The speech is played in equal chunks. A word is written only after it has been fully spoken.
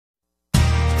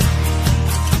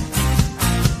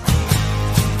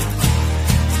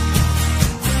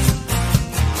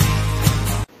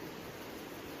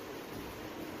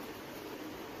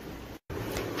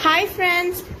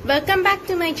friends, welcome back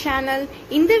to my channel.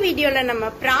 இந்த வீடியோல நம்ம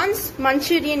prawns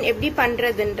manchurian எப்படி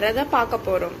பண்றதுன்றத பார்க்க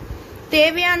போறோம்.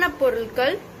 தேவையான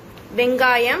பொருட்கள்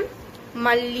வெங்காயம்,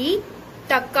 மல்லி,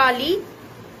 தக்காளி,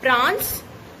 prawns,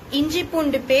 இஞ்சி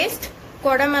பூண்டு பேஸ்ட்,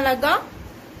 கொடமிளகாய்,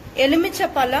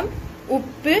 எலுமிச்சப்பழம்,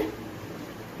 உப்பு,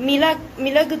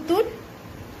 மிளகுத்தூள்,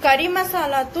 கறி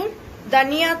மசாலா தூள்,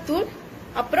 தனியா தூள்,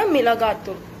 அப்புறம்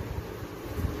மிளகாத்தூள்.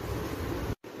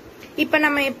 இப்ப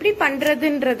நம்ம எப்படி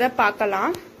பண்றதுன்றத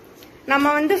பார்க்கலாம்.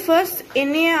 நம்ம ஃபர்ஸ்ட்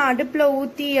எண்ணெயை அடுப்புல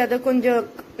ஊத்தி அதை கொஞ்சம்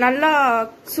நல்லா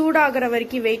சூடாகிற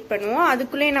வரைக்கும் வெயிட் பண்ணுவோம்.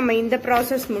 அதுக்குள்ளே நம்ம இந்த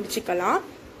ப்ராசஸ் முடிச்சுக்கலாம்.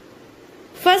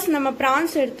 ஃபர்ஸ்ட் நம்ம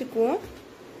பிரான்ஸ் எடுத்துக்குவோம்.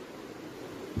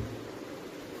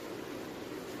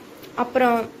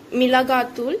 அப்புறம்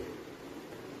மிளகாத்தூள்,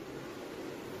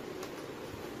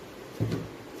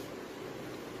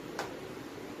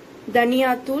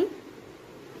 தனியாத்தூள்,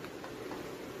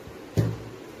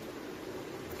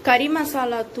 கறி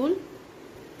மசாலா தூள்,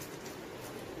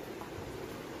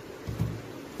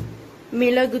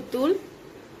 மிளகுத்தூள்,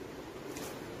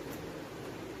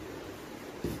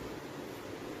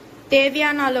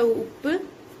 தேவையான அளவு உப்பு,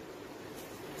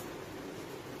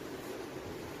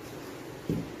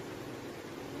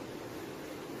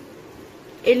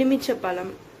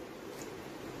 எலுமிச்சப்பழம்,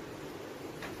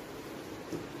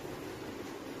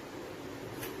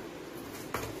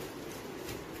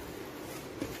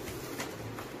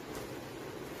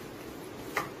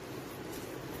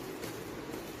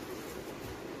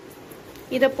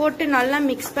 இத போட்டு நல்லா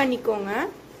மிக்ஸ் பண்ணிக்கோங்க.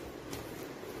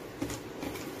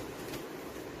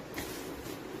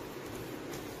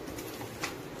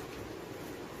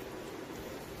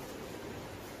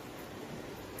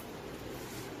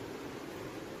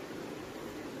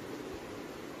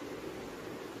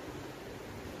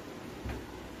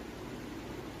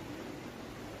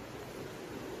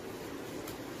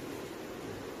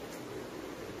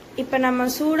 இப்ப நம்ம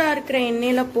சூடா இருக்கிற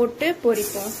எண்ணெயில போட்டு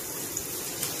பொரிப்போம்.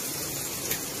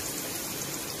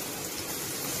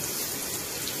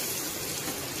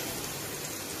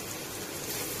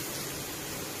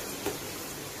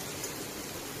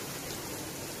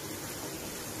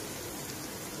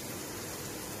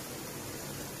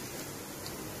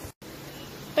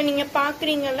 இப்போ நீங்க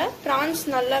பாக்குறீங்கல்ல, பிரான்ஸ்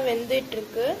நல்லா வெந்துட்டு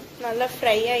இருக்கு, நல்லா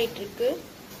ஃப்ரை ஆயிட்டு இருக்கு,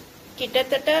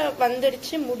 கிட்டத்தட்ட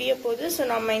வந்துருச்சு, முடிய போகுது. ஸோ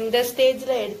நம்ம இந்த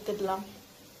ஸ்டேஜ்ல எடுத்துடலாம்.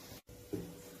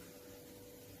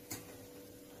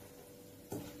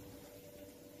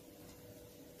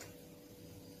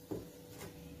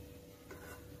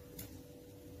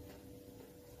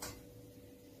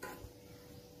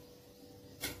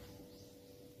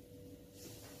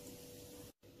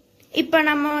 இப்ப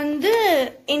நம்ம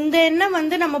இந்த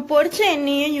எண்ணெய் நம்ம பொரிச்ச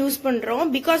எண்ணெயை யூஸ் பண்றோம்.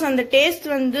 பிகாஸ் அந்த டேஸ்ட்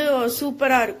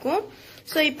சூப்பரா இருக்கும்.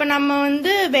 சோ இப்ப நம்ம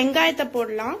வெங்காயத்தை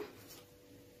போடலாம்.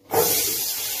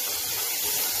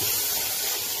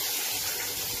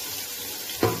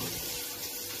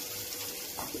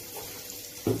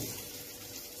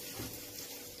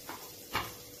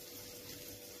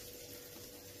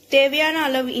 தேவையான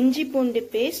அளவு இஞ்சி பூண்டு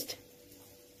பேஸ்ட்,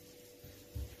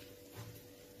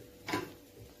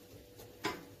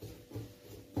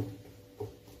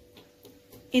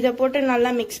 இத போட்டு நல்லா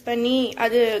மிக்ஸ் பண்ணி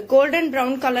அது கோல்டன்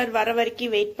பிரவுன் கலர் வர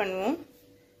வரைக்கும் வெயிட் பண்ணுவோம்.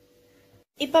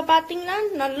 இப்ப பாத்தீங்கன்னா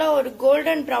நல்லா ஒரு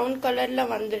கோல்டன் பிரவுன் கலர்ல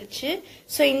வந்துருச்சு.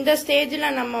 சோ இந்த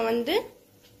ஸ்டேஜ்ல நம்ம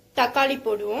தக்காளி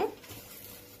போடுவோம்.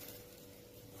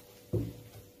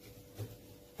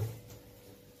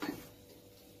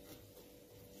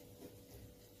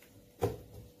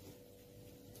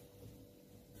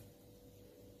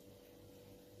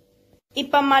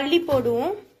 இப்ப மல்லி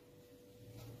போடுவோம்.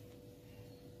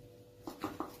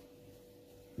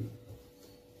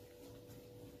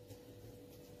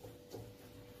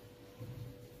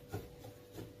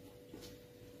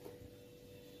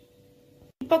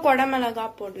 இப்ப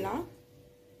கொடமிளகாய் போடலாம்.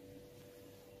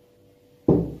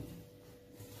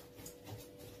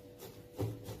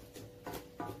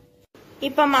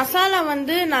 இப்ப மசாலா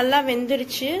நல்லா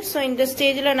வெந்துருச்சு. சோ இந்த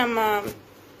ஸ்டேஜ்ல நம்ம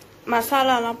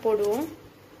மசாலாலாம் போடுவோம்.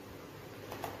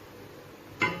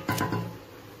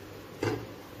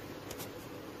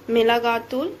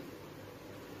 மிளகாத்தூள்,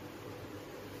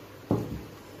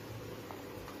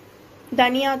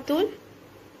 தனியாத்தூள்,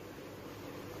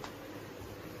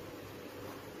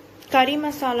 கறி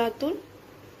மசாலா தூள்,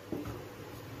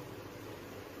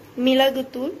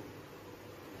 மிளகுத்தூள்,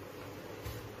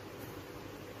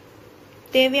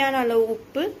 தேவையான அளவு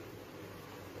உப்பு,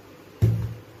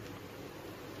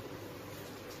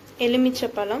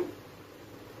 எலுமிச்சப்பழம்,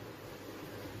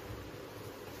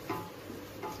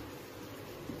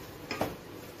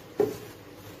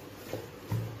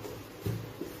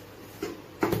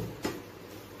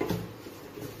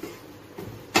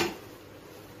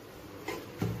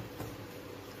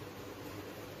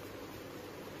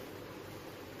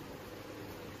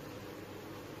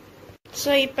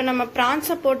 ஸோ இப்போ நம்ம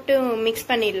ப்ரான்ஸை போட்டு மிக்ஸ்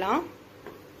பண்ணிடலாம்.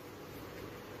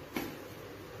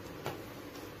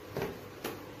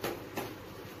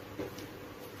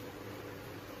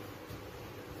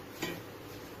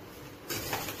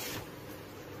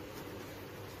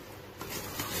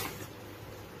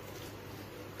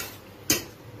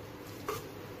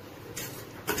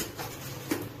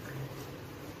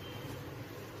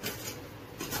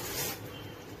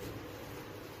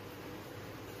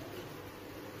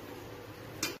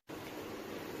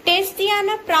 டேஸ்டியான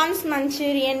prawns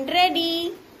Manchurian ready.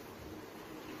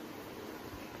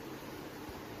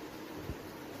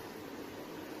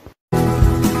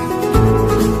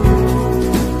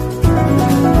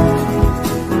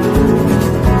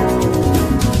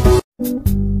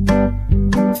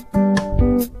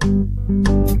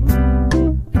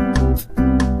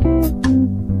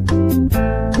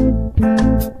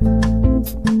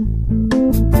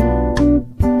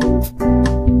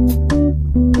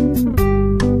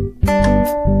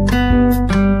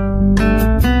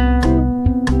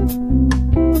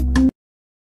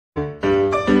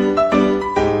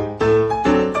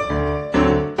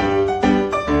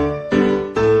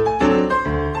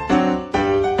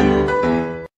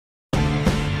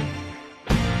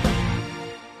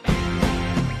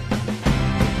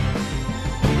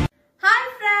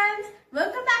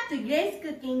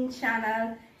 Channel.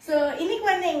 So இன்னைக்கு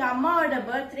வந்து எங்க அம்மாவோட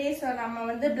பர்த்டே. ஸோ நம்ம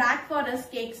வந்து பிளாக்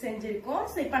ஃபாரஸ்ட் கேக் செஞ்சிருக்கோம்.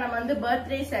 ஸோ இப்போ நம்ம வந்து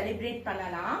பர்த்டே செலிப்ரேட்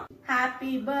பண்ணலாம்.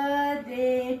 Happy birthday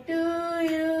to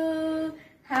you,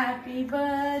 happy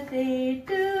birthday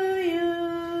to you,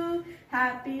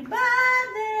 happy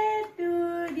birthday to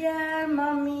dear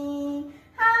mummy,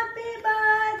 happy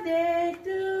birthday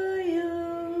to you.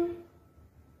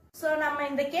 So நம்ம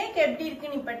இந்த கேக் எப்படி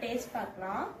இருக்குன்னு இப்ப டேஸ்ட்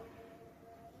பார்க்கலாம்.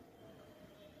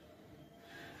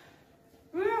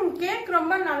 கேக்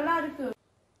ரொம்ப நல்லா இருக்கு.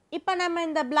 இப்போ நம்ம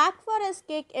இந்த பிளாக் ஃபாரஸ்ட்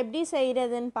கேக் எப்படி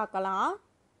செய்யறதுன்னு பார்க்கலாம்.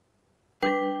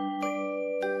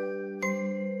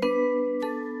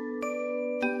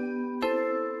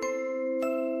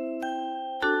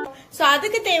 ஸோ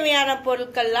அதுக்கு தேவையான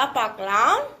பொருட்கள்லாம்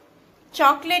பார்க்கலாம்.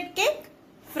 சாக்லேட் கேக்,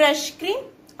 ஃப்ரெஷ் கிரீம்,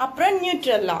 அப்புறம்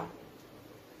நியூட்ரெல்லா.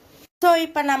 ஸோ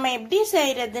இப்போ நம்ம எப்படி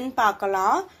செய்யறதுன்னு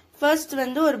பார்க்கலாம். ஃபர்ஸ்ட்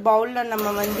வந்து ஒரு பவுல்ல நம்ம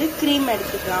வந்து கிரீம்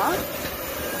எடுத்துக்கலாம்.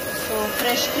 ஸோ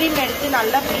ஃப்ரெஷ் க்ரீம் எடுத்து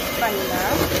நல்லா பீட் பண்ணுங்க.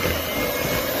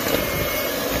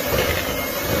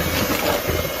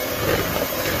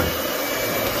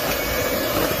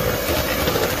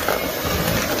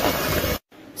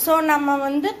 ஸோ நம்ம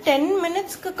வந்து 10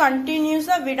 மினிட்ஸ்க்கு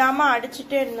கண்டினியூஸாக விடாமல்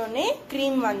அடிச்சுட்டே இருந்தோன்னே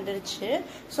க்ரீம் வந்துருச்சு.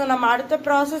 ஸோ நம்ம அடுத்த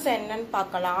ப்ராசஸ் என்னன்னு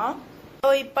பார்க்கலாம்.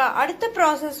 ஸோ இப்போ அடுத்த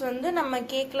ப்ராசஸ் வந்து நம்ம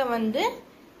கேக்கில் வந்து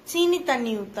சீனி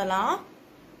தண்ணி ஊற்றலாம்.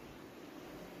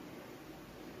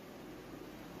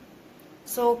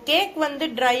 ஸோ கேக் வந்து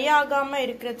ட்ரை ஆகாமல்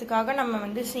இருக்கிறதுக்காக நம்ம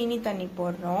வந்து சீனி தண்ணி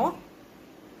போடுறோம்.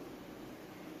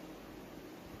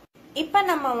 இப்போ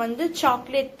நம்ம வந்து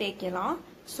சாக்லேட் தேய்க்கலாம்.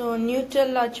 ஸோ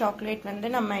நியூட்ரெல்லா சாக்லேட் வந்து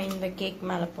நம்ம இந்த கேக்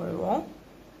மேலே போடுவோம்.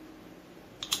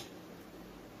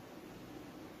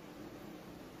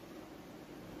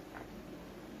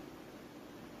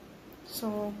 ஸோ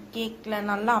கேக்கில்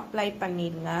நல்லா அப்ளை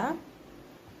பண்ணிடுங்க.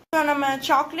 ஸோ நம்ம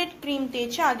சாக்லேட் க்ரீம்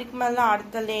தேய்ச்சி அதுக்கு மேலே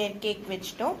அடுத்த லேயர் கேக்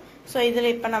வச்சிட்டோம். ஸோ இதில்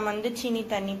இப்போ நம்ம வந்து சீனி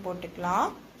தண்ணி போட்டுக்கலாம்.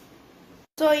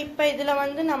 ஸோ இப்போ இதில்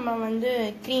வந்து நம்ம வந்து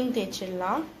க்ரீம்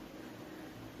தேய்ச்சிடலாம்.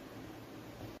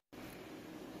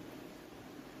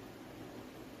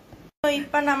 ஸோ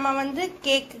இப்போ நம்ம வந்து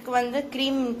கேக்குக்கு வந்து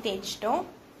க்ரீம் தேய்ச்சிட்டோம்.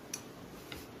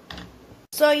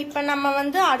 ஸோ இப்போ நம்ம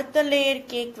வந்து அடுத்த லேயர்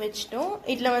கேக் வச்சிட்டோம்.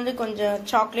 இதில் வந்து கொஞ்சம்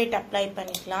சாக்லேட் அப்ளை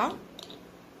பண்ணிக்கலாம்.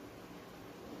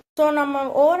 ஸோ நம்ம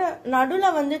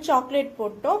நடுவில் வந்து சாக்லேட்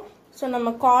போட்டோம். ஸோ நம்ம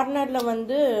கார்னரில்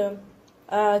வந்து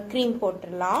க்ரீம்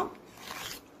போட்டுடலாம்.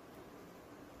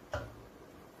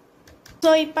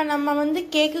 ஸோ இப்போ நம்ம வந்து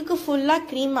கேக்குக்கு ஃபுல்லாக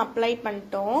க்ரீம் அப்ளை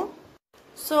பண்ணிட்டோம்.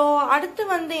 ஸோ அடுத்து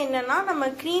வந்து என்னன்னா நம்ம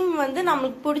க்ரீம் வந்து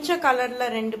நம்மளுக்கு பிடிச்ச கலரில்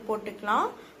 2 போட்டுக்கலாம்.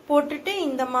 போட்டுட்டு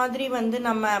இந்த மாதிரி வந்து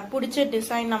நம்ம பிடிச்ச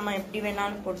டிசைன் நம்ம எப்படி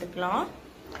வேணாலும் போட்டுக்கலாம்.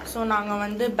 ஸோ நாங்கள்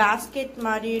வந்து பேஸ்கெட்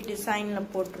மாதிரி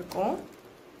டிசைனில் போட்டிருக்கோம்.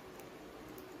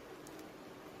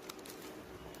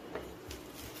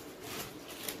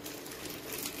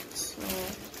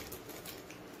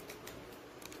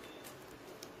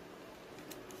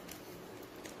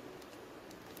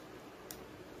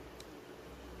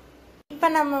 இப்போ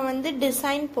நம்ம வந்து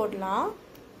டிசைன் போடலாம்.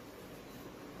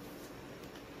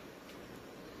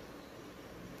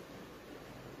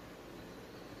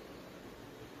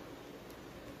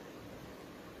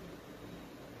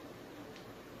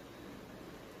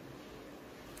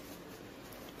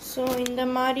 ஸோ இந்த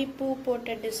மாதிரி பூ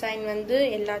போட்ட டிசைன் வந்து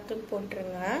எல்லாத்துக்கும்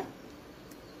போட்டுருங்க.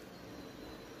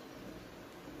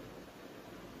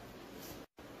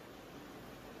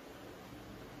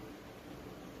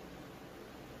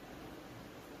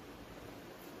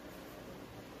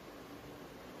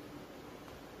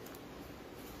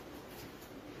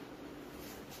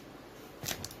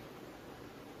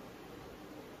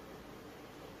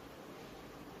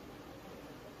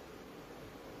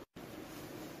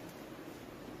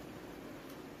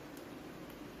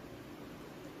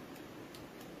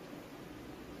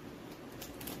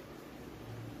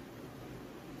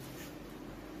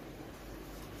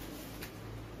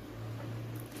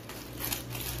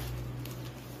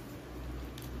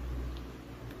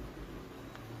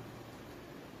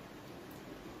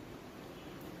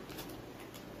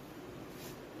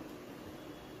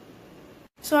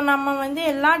 ஸோ நம்ம வந்து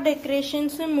எல்லா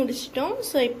டெக்கரேஷன்ஸும் முடிச்சிட்டோம்.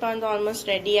 ஸோ இப்போ வந்து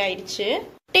ஆல்மோஸ்ட் ரெடி ஆயிடுச்சு.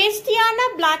 டேஸ்டியான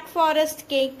Black Forest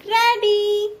cake ready.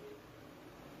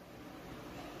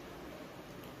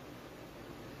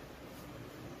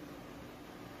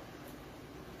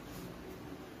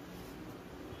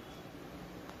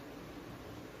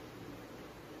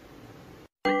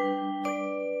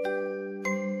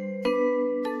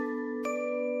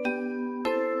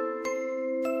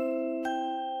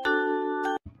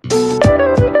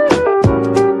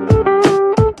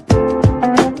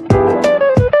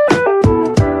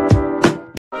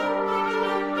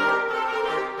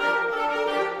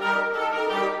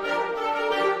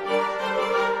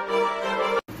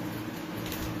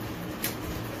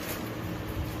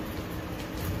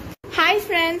 Hi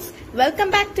friends, welcome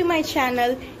back to my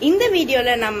channel. இந்த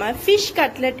வீடியோல நம்ம fish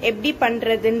cutlet எப்படி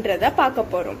பண்றதுன்றத பார்க்க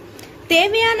போறோம்.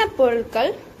 தேவையான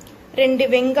பொருட்கள் 2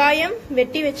 வெங்காயம்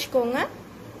வெட்டி வெச்சுக்கோங்க,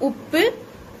 உப்பு,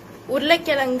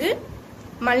 உருளைக்கிழங்கு,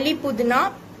 மல்லி புதினா,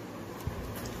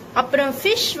 அப்புறம்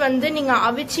fish வந்து நீங்க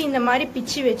அவிச்சு இந்த மாதிரி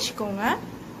பிச்சு வெச்சுக்கோங்க,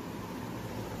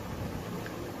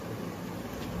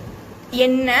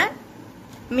 எண்ணெய்,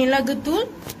 மிளகுத்தூள்,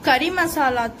 கறி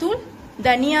மசாலா தூள்,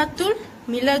 தனியா தூள்,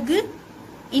 மிளகு,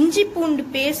 இஞ்சி பூண்டு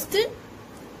பேஸ்ட்,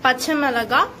 பச்சை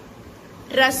மிளகாய்,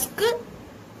 ரஸ்க்,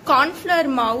 கார்ன்ஃப்ளவர்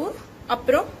மாவு,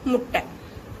 அப்புறம் முட்டை.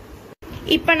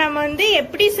 இப்ப நம்ம வந்து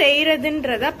எப்படி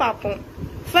செய்யறதுன்றத பாப்போம்.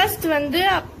 ஃபர்ஸ்ட் வந்து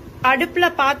அடுப்புல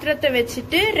பாத்திரத்தை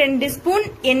வச்சுட்டு 2 ஸ்பூன்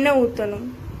எண்ணெய் ஊத்தணும்.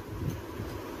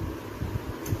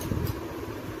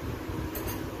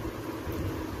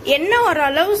 எண்ணெய்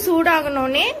ஓரளவு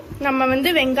சூடாகணும்னே நம்ம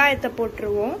வந்து வெங்காயத்தை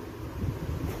போட்டுருவோம்.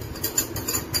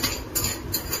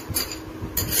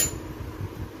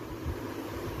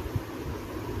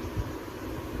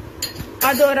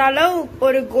 அது ஓரளவு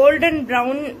ஒரு கோல்டன்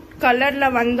பிரவுன் கலர்ல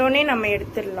வந்தோடனே நம்ம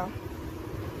எடுத்துடலாம்.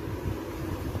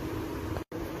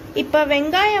 இப்ப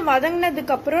வெங்காயம்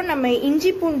வதங்கினதுக்கு அப்புறம் நம்ம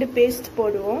இஞ்சி பூண்டு பேஸ்ட்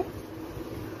போடுவோம்.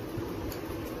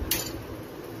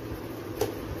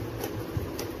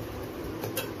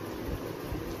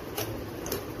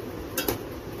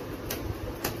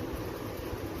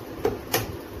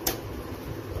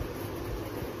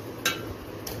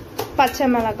 பச்சை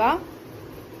மிளகாய்,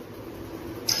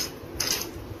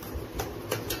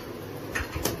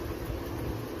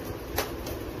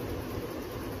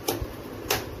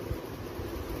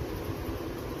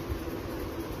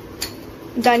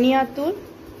 தனியாத்தூள்,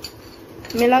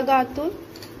 மிளகாத்தூள்,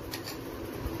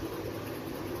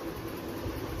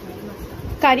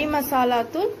 கறி மசாலா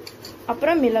தூள்,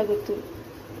 அப்புறம் மிளகுத்தூள்.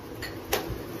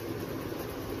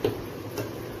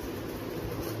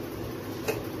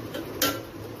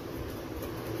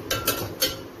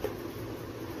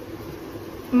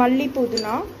 மல்லி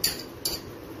புதினா,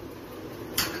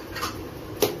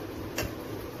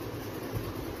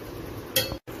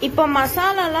 இப்ப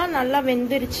மசாலாலாம் நல்லா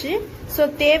வெந்துருச்சு. சோ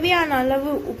தேவையான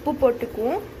அளவு உப்பு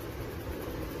போட்டுக்குவோம்.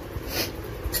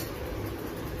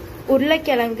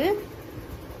 உருளைக்கிழங்கு,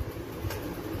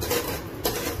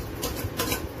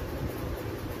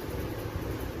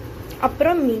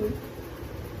 அப்புறம் மீன்.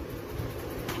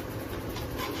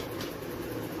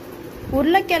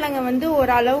 உருளைக்கிழங்க வந்து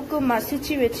ஒரு அளவுக்கு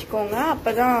மசிச்சு வச்சுக்கோங்க,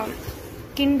 அப்பதான்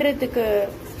கிண்டுறதுக்கு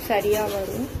சரியா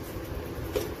வரும்.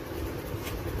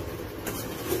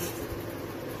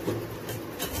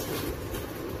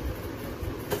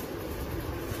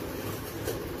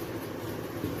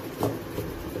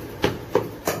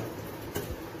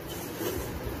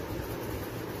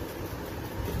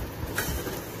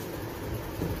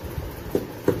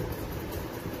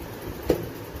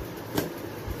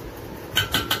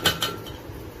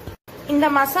 இந்த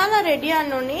மசாலா ரெடி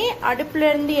ஆனோடனே அடுப்புல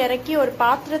இருந்து இறக்கி ஒரு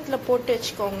பாத்திரத்துல போட்டு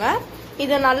வச்சுக்கோங்க.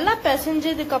 இத நல்லா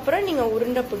பிசைஞ்சதுக்கு அப்புறம் நீங்க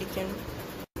உருண்டை பிடிக்கணும்.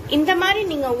 இந்த மாதிரி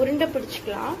நீங்க உருண்டை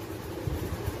பிடிச்சுக்கலாம்.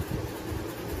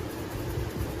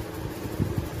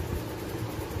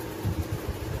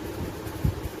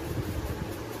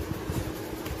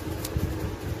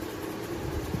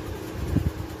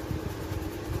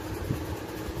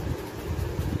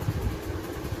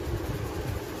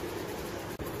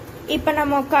 இப்ப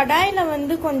நம்ம கடாயில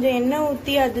வந்து கொஞ்சம் எண்ணெய்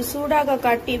ஊத்தி அது சூடாக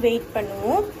காட்டி வெயிட்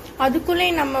பண்ணுவோம். அதுக்குள்ளே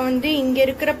நம்ம வந்து இங்க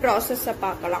இருக்கிற ப்ராசஸ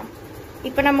பார்க்கலாம்.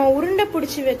 இப்ப நம்ம உருண்டை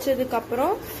பிடிச்சி வச்சதுக்கு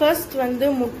அப்புறம் ஃபர்ஸ்ட் வந்து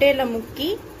முட்டையில முக்கி,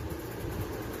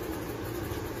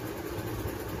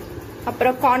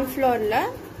 அப்புறம் கார்ன்ஃப்ளவர்ல,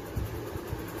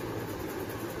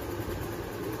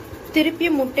 திருப்பி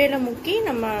முட்டையில முக்கி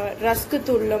நம்ம ரஸ்க்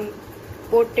தூள்ல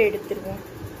போட்டு எடுத்துருவோம்.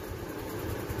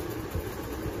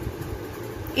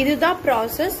 இதுதான்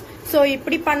ப்ராசஸ். ஸோ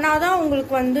இப்படி பண்ணாதான்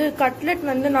உங்களுக்கு வந்து கட்லெட்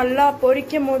வந்து நல்லா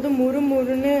பொரிக்கும் போது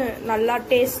முறுமுறுன்னு நல்லா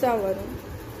டேஸ்டா வரும்.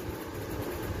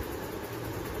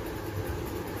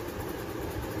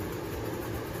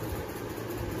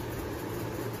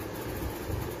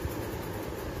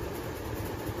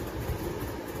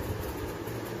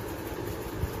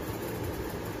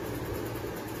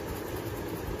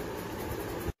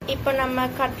 இப்போ நம்ம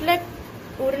கட்லட்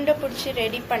உருண்டை பிடிச்சி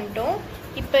ரெடி பண்ணிட்டோம்.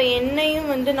 இப்போ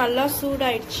எண்ணெயும் வந்து நல்லா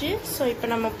சூடாயிடுச்சு. ஸோ இப்போ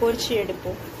நம்ம பொரிச்சு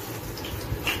எடுப்போம்.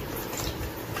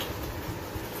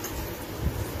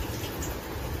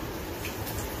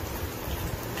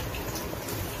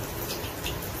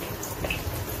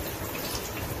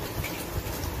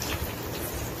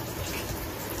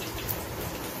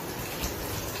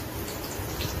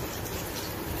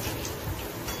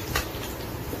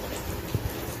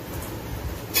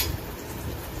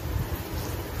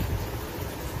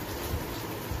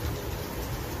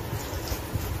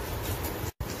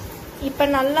 இப்போ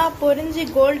நல்லா பொரிஞ்சு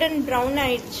கோல்டன் ப்ரௌன்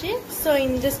ஆயிடுச்சு. ஸோ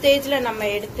இந்த ஸ்டேஜ்ல நம்ம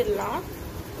எடுத்துடலாம்.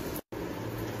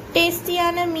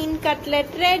 டேஸ்டியான மீன்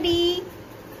cutlet ready.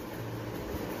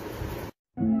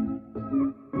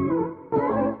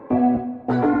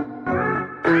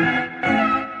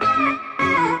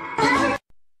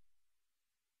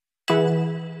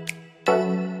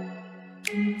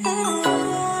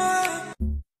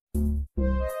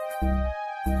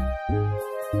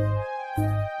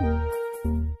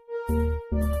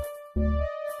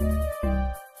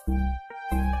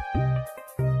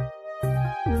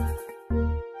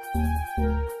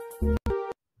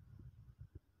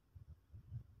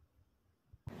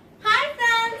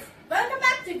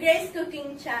 Grace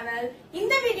cooking channel.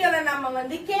 இந்த வீடியோல நம்ம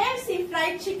வந்து KFC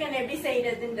ஃப்ரைட் சிக்கன் எப்படி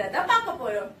செய்யறதுன்றத பார்க்க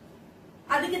போறோம்.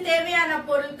 அதுக்கு தேவையான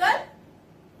பொருட்கள்: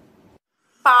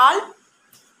 பால்,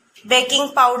 பேக்கிங்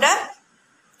பவுடர்,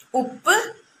 உப்பு,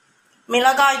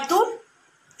 மிளகாய்த்தூள்,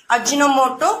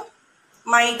 அஜினோமோட்டோ,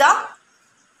 மைதா,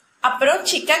 அப்புறம்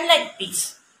சிக்கன் லெக் பீஸ்.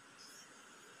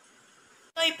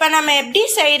 இப்போ நம்ம எப்படி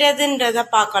செய்யறதுன்றத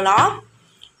பார்க்கலாம்.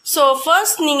 ஸோ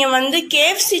ஃபர்ஸ்ட் நீங்கள் வந்து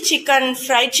KFC சிக்கன்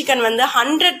ஃப்ரைட் சிக்கன் வந்து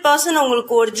 100%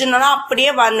 உங்களுக்கு ஒரிஜினலாக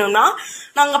அப்படியே வரணும்னா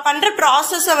நாங்கள் பண்ணுற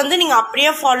ப்ராசஸை வந்து நீங்கள்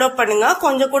அப்படியே ஃபாலோ பண்ணுங்கள்.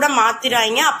 கொஞ்சம் கூட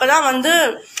மாற்றிடாதீங்க. அப்போ தான் வந்து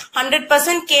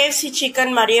 100% KFC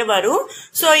சிக்கன் மாதிரியே வரும்.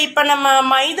 ஸோ இப்போ நம்ம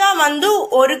மைதா வந்து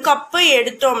 1 கப்பு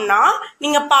எடுத்தோம்னா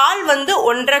நீங்கள் பால் வந்து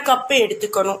 1.5 கப்பு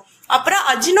எடுத்துக்கணும். அப்புறம்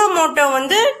அஜினோமோட்டோ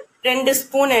வந்து 2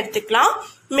 ஸ்பூன் எடுத்துக்கலாம்.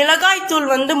 மிளகாய்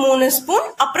தூள் வந்து 3 ஸ்பூன்.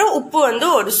 அப்புறம் உப்பு வந்து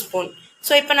 1 ஸ்பூன்.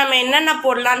 ஸோ இப்போ நம்ம என்னென்ன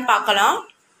போடலான்னு பார்க்கலாம்.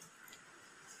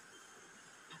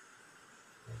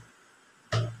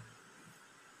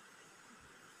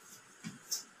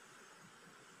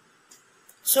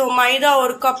 ஸோ மைதா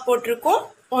 1 கப் போட்டிருக்கோம்.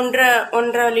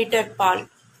 1.5 லிட்டர் பால்,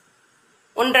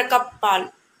 1.5 கப் பால்.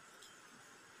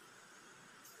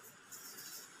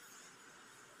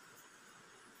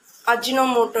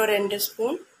 Ajinomoto 2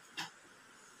 spoon.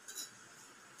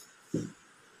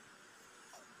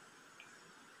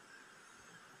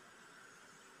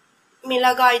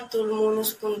 மிளகாய் தூள் 3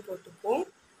 ஸ்பூன் போட்டுப்போம்.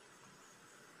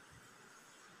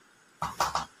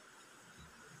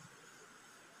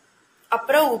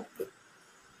 அப்புறம் உப்பு.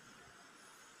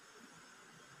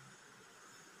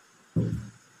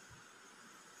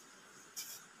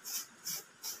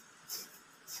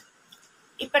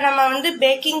 இப்ப நம்ம வந்து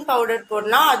பேக்கிங் பவுடர்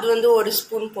போடலாம். அது வந்து 1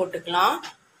 ஸ்பூன் போட்டுக்கலாம்.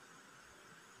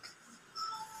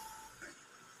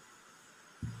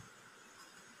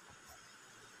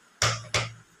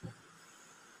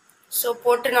 ஸோ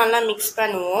போட்டு நல்லா மிக்ஸ்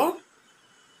பண்ணுவோம்.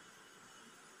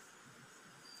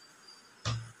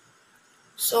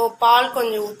 ஸோ பால்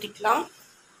கொஞ்சம் ஊற்றிக்கலாம்.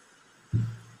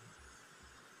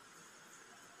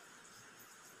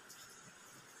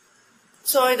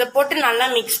 ஸோ இதை போட்டு நல்லா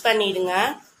மிக்ஸ் பண்ணிடுங்க.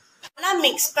 நல்லா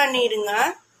மிக்ஸ் பண்ணிடுங்க.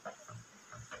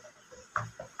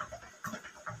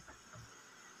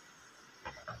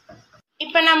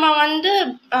 இப்போ நம்ம வந்து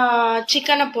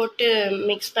சிக்கனை போட்டு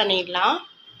மிக்ஸ் பண்ணிடலாம்.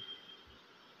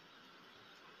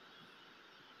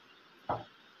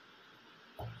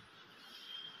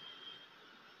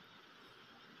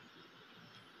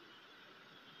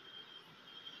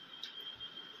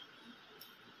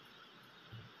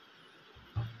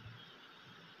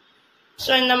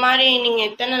 ஸோ இந்த மாதிரி நீங்கள்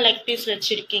எத்தனை லெக் பீஸ்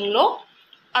வச்சுருக்கீங்களோ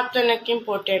அத்தனைக்கும்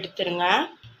போட்டு எடுத்துருங்க.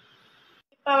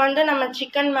 இப்போ வந்து நம்ம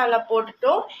சிக்கன் மேலே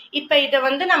போட்டுட்டோம். இப்போ இதை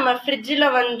வந்து நம்ம ஃப்ரிட்ஜில்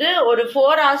வந்து ஒரு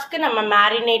 4 ஹவர்ஸ்க்கு நம்ம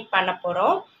மேரினேட் பண்ண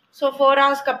போகிறோம். ஸோ 4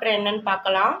 ஹவர்ஸ்க்கு அப்புறம் என்னன்னு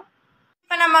பார்க்கலாம்.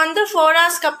 இப்போ நம்ம வந்து 4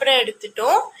 ஹவர்ஸ்க்கு அப்புறம்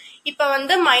எடுத்துட்டோம். இப்போ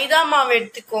வந்து மைதா மாவு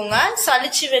எடுத்துக்கோங்க.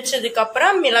 சலிச்சு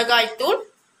வச்சதுக்கப்புறம் மிளகாய்த்தூள்,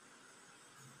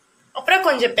 அப்புறம்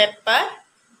கொஞ்சம் பெப்பர்,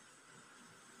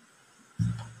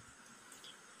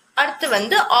 அடுத்து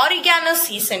வந்து ஆரிகானோ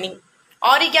சீசனிங்,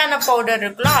 ஆரிகானோ பவுடர்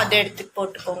இருக்குல்ல அதை எடுத்து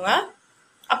போட்டுக்கோங்க.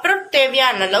 அப்புறம்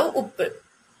தேவையான அளவு உப்பு.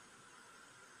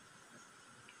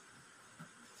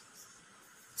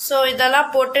 ஸோ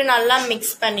இதெல்லாம் போட்டு நல்லா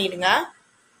மிக்ஸ் பண்ணிடுங்க.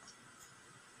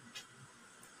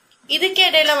 இதுக்கு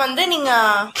இடையில வந்து நீங்க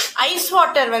ஐஸ்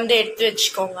வாட்டர் வந்து எடுத்து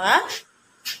வச்சுக்கோங்க.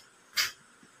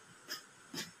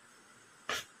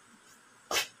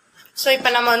 ஸோ இப்போ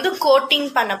நம்ம வந்து கோட்டிங்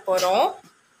பண்ண போகிறோம்.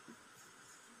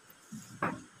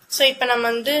 ஸோ இப்போ நம்ம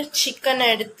வந்து சிக்கனை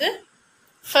எடுத்து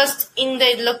ஃபர்ஸ்ட் இந்த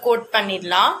இதில் கோட்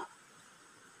பண்ணிடலாம்.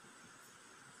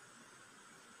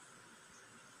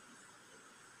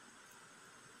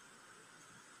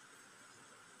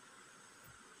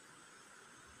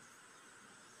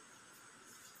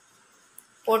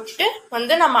 போட்டு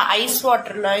வந்து நம்ம ஐஸ்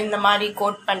வாட்டர்ல இந்த மாதிரி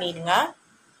கோட் பண்ணிடுங்க.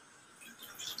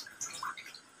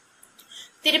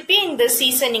 திருப்பி இந்த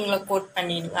சீசனிங்ல கோட்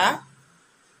பண்ணிடுங்க.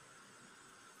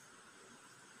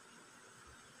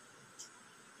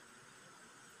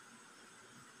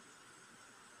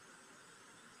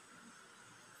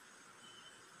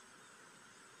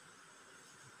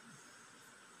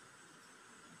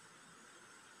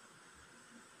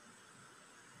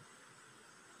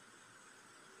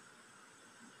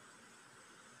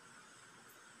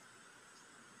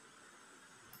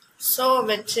 ஸோ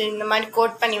வச்சு இந்த மாதிரி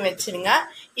கோட் பண்ணி வச்சிருங்க.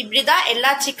 இப்படிதான்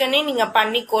எல்லா சிக்கனையும் நீங்க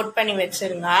பண்ணி கோட் பண்ணி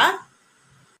வச்சிருங்க.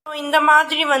 இந்த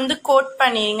மாதிரி வந்து கோட்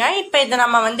பண்ணிருங்க. இப்ப இதை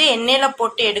நம்ம வந்து எண்ணெயில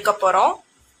போட்டு எடுக்க போறோம்.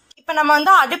 இப்ப நம்ம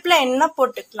வந்து அடுப்புல எண்ணெய்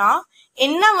போட்டுக்கலாம்.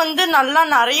 எண்ணெய் வந்து நல்லா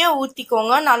நிறைய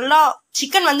ஊத்திக்கோங்க. நல்லா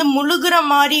சிக்கன் வந்து முழுகுற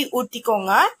மாதிரி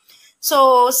ஊத்திக்கோங்க. ஸோ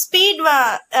ஸ்பீட்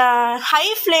ஹை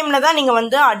ஃப்ளேம்ல தான் நீங்க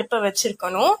வந்து அடுப்பை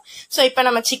வச்சிருக்கணும். ஸோ இப்ப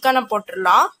நம்ம சிக்கனை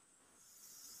போட்டுடலாம்.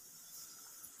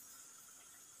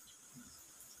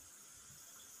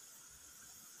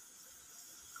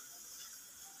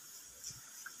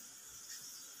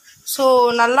 ஸோ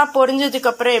நல்லா பொரிஞ்சதுக்கு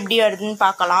அப்புறம் எப்படி வருதுன்னு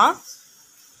பார்க்கலாம்.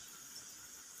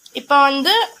 இப்போ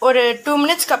வந்து ஒரு 2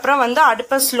 மினிட்ஸ்க்கு அப்புறம் வந்து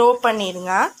அடுப்பை ஸ்லோ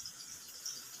பண்ணிடுங்க.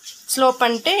 ஸ்லோ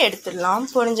பண்ணிட்டு எடுத்துடலாம்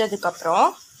பொரிஞ்சதுக்கு அப்புறம்.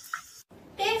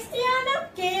 டேஸ்டியான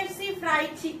KFC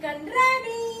fried chicken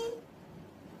ready.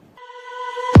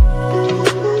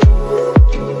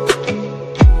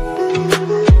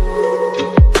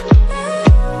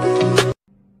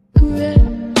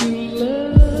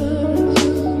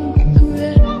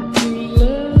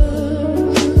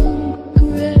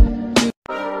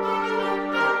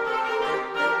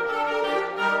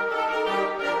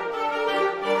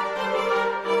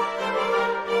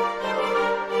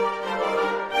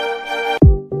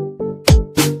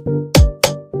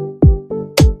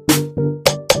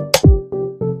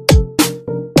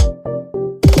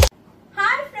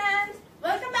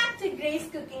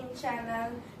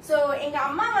 So எங்க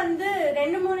அம்மா வந்து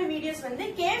 2-3 வீடியோஸ் வந்து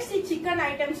KFC சிக்கன்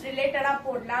ஐட்டம்ஸ் ரிலேட்டடா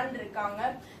போடலான்னு இருக்காங்க.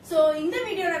 ஸோ இந்த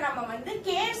வீடியோல நம்ம வந்து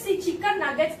KFC சிக்கன்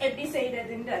நகட்ஸ் எப்படி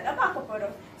செய்யறதுன்றத பார்க்க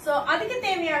போறோம். ஸோ அதுக்கு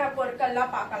தேவையான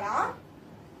பொருட்கள்லாம் பார்க்கலாம்.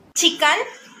 சிக்கன்,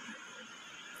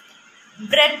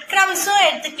 பிரெட் கிரம்ஸும்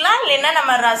எடுத்துக்கலாம், இல்லைன்னா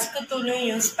நம்ம ரஸ்க் தூளும்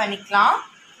யூஸ் பண்ணிக்கலாம்.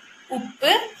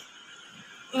 உப்பு,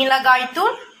 மிளகாய்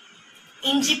தூள்,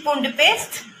 இஞ்சி பூண்டு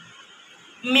பேஸ்ட்,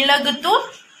 மிளகுத்தூள்,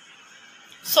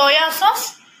 சோயா சாஸ்,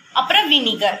 அப்புறம்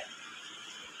வினிகர்.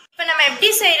 இப்போ நம்ம எப்படி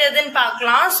செய்யறதுன்னு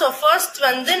பார்க்கலாம். ஸோ ஃபர்ஸ்ட்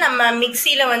வந்து நம்ம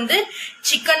மிக்சியில வந்து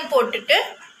சிக்கன் போட்டுட்டு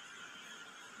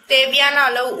தேவையான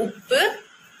அளவு உப்பு,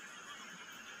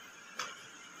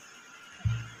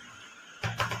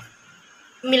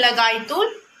 மிளகாய்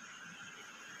தூள்,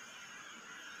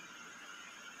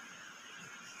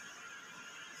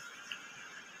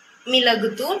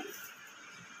 மிளகுத்தூள்,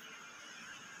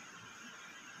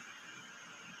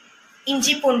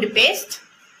 இஞ்சி பூண்டு பேஸ்ட்,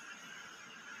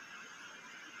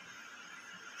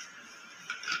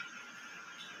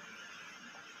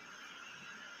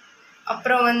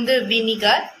 அப்புறம் வந்து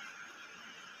வினிகர்,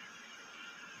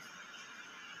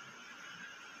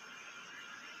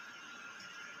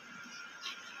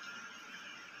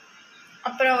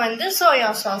 அப்புறம் வந்து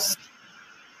சோயா சாஸ்.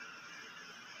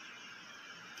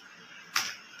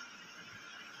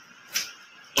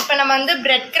 இப்ப நம்ம வந்து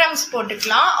பிரெட் கிரம்ஸ்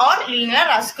போட்டுக்கலாம், ஆர் இல்லைன்னா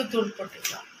ரஸ்க் தூள்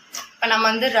போட்டுக்கலாம். இப்ப நம்ம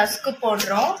வந்து ரஸ்க்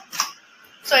போடுறோம்.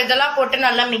 ஸோ இதெல்லாம் போட்டு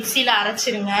நல்லா மிக்சியில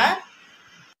அரைச்சிருங்க.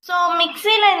 ஸோ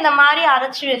மிக்சியில இந்த மாதிரி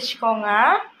அரைச்சி வச்சுக்கோங்க.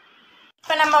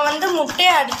 இப்போ நம்ம வந்து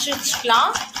முட்டையை அடிச்சு வச்சுக்கலாம்.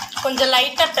 கொஞ்சம்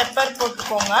லைட்டா பெப்பர்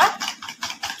போட்டுக்கோங்க.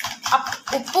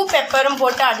 உப்பு பெப்பரும்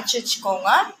போட்டு அடிச்சு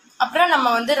வச்சுக்கோங்க. அப்புறம் நம்ம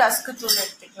வந்து ரஸ்க் தூள்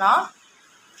எடுத்துக்கலாம்.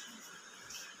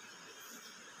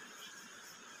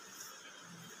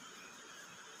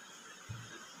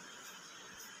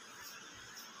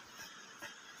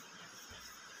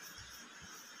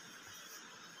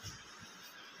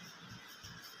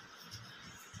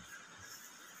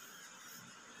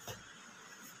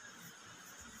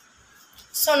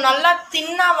 ஸோ நல்லா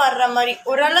தின்னா வர்ற மாதிரி,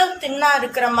 ஓரளவு தின்னா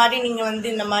இருக்கிற மாதிரி நீங்க வந்து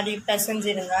இந்த மாதிரி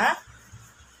பிசைஞ்சிடுங்க.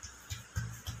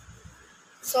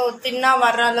 ஸோ தின்னா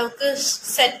வர்ற அளவுக்கு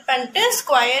செட் பண்ணிட்டு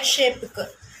ஸ்கொயர் ஷேப்புக்கு,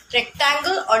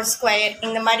 ரெக்டாங்கிள் ஒரு ஸ்கொயர்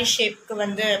இந்த மாதிரி ஷேப்புக்கு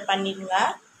வந்து பண்ணிடுங்க.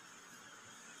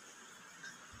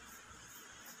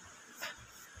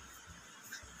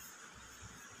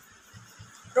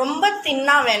 ரொம்ப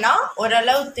தின்னா வேணாம்,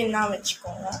 ஓரளவு தின்னா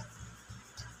வச்சுக்கோங்க.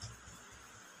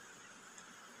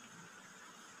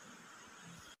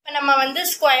 இப்போ நம்ம வந்து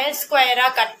ஸ்கொயர் ஸ்கொயரா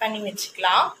கட் பண்ணி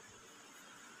வச்சுக்கலாம்.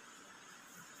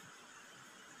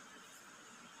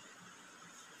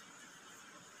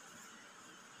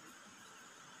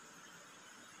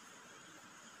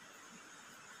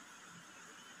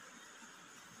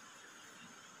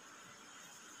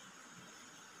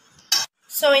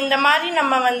 ஸோ இந்த மாதிரி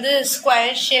நம்ம வந்து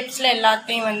ஸ்கொயர் ஷேப்ஸில்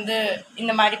எல்லாத்தையும் வந்து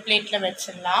இந்த மாதிரி பிளேட்டில்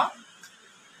வச்சிடலாம்.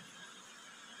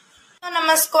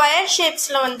 நம்ம ஸ்கொயர்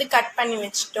ஷேப்ஸில் வந்து கட் பண்ணி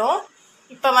வச்சிட்டோம்.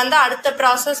 இப்போ வந்து அடுத்த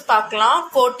ப்ராசஸ் பார்க்கலாம்,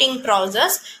 கோட்டிங்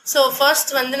ப்ராசஸ். ஸோ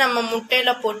ஃபர்ஸ்ட் வந்து நம்ம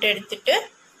முட்டையில் போட்டு எடுத்துட்டு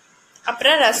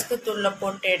அப்புறம் ரஸ்க்கு தூளில்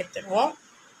போட்டு எடுத்துருவோம்.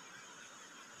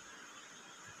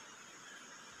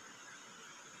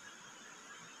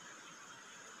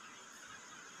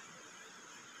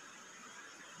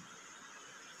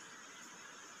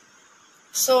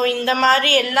 ஸோ இந்த மாதிரி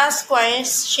எல்லா ஸ்கொயர்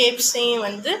ஷேப்ஸையும்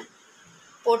வந்து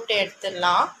போட்டு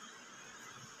எடுத்துடலாம்.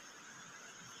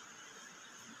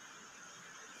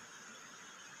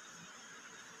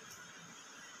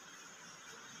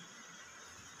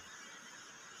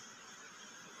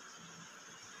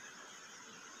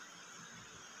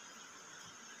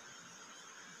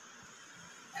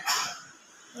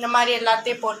 இந்த மாதிரி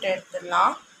எல்லாத்தையும் போட்டு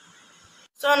எடுத்துடலாம்.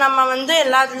 ஸோ நம்ம வந்து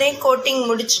எல்லாத்துலேயும் கோட்டிங்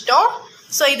முடிச்சிட்டோம்.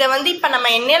 ஸோ இதை வந்து இப்போ நம்ம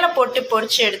எண்ணெயில் போட்டு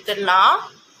பொரிச்சு எடுத்துடலாம்.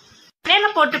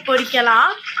 எண்ணெயில் போட்டு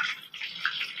பொரிக்கலாம்.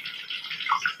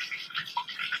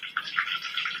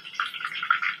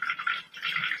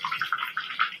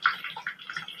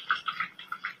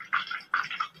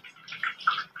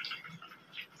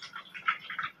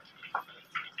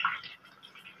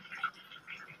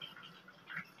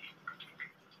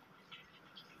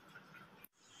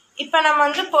 இப்போ நம்ம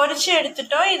வந்து பொரிச்சு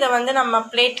எடுத்துட்டோம். இதை வந்து நம்ம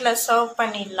பிளேட்ல சர்வ்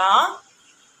பண்ணிடலாம்.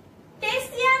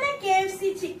 டேஸ்டியான KFC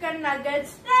chicken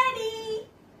nuggets ready.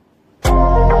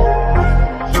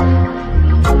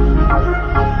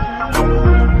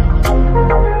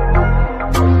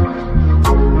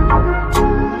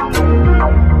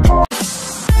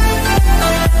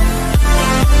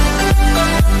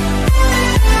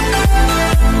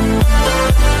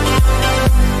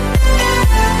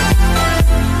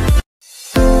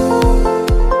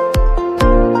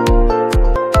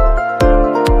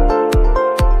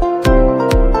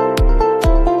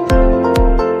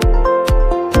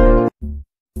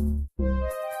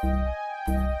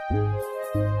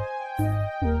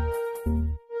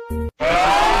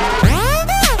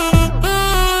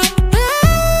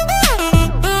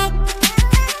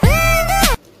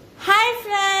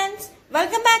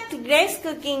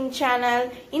 Cooking channel.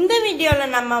 இந்த வீடியோல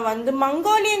நம்ம வந்து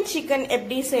மங்கோலியன் சிக்கன்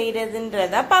எப்படி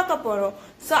செய்யறதுன்றத பார்க்க போறோம்.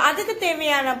 ஸோ அதுக்கு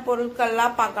தேவையான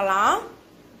பொருட்கள்லாம் பார்க்கலாம்.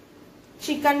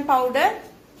 சிக்கன் பவுடர்,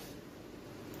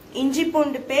 இஞ்சி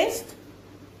பூண்டு பேஸ்ட்,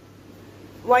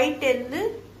 ஒயிட் எள்ளு,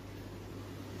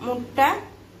 முட்டை,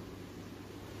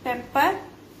 பெப்பர்,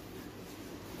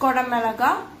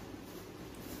 கொடமிளகாய்,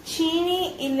 சீனி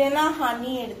இல்லைன்னா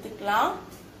ஹனி எடுத்துக்கலாம்,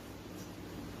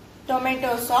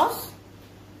 டொமேட்டோ சாஸ்,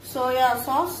 சோயா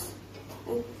சாஸ்,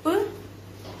 உப்பு,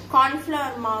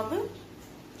 கார்ன்ஃப்ளவர் மாவு,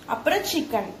 அப்புறம்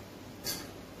சிக்கன்.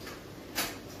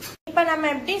 இப்ப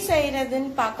நம்ம எப்படி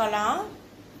செய்யறதுன்னு பார்க்கலாம்.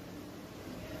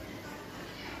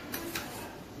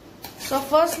 ஸோ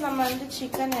ஃபர்ஸ்ட் நம்ம வந்து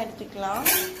சிக்கன் எடுத்துக்கலாம்.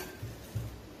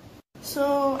 ஸோ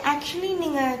ஆக்சுவலி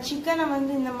நீங்க சிக்கனை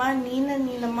வந்து இந்த மாதிரி நீள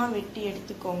நீளமா வெட்டி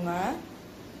எடுத்துக்கோங்க.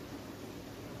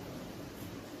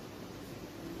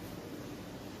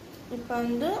 இப்போ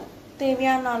வந்து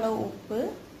தேவையான அளவு உப்பு,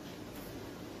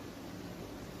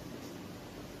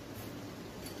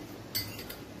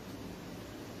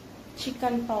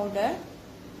 சிக்கன் பவுடர்,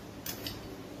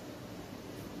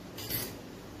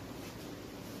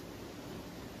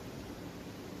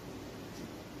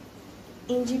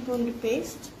 இஞ்சி பூண்டு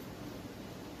பேஸ்ட்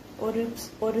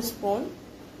ஒரு ஸ்பூன்,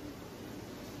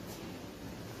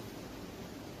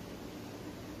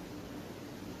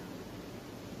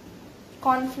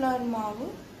 கார்ன்ஃப்ளவர் மாவு,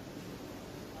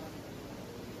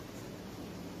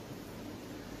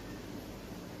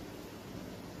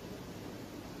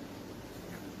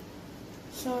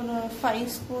 ஸோ ஒரு 5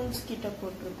 ஸ்பூன்ஸ் கிட்ட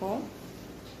போட்டிருக்கோம்.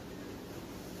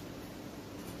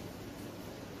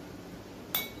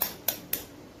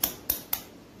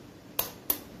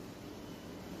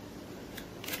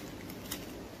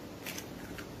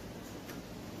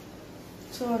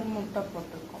 ஸோ ஒரு முட்டை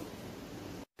போட்டிருக்கோம்.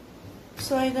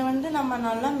 ஸோ இதை வந்து நம்ம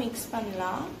நல்லா மிக்ஸ்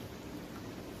பண்ணலாம்.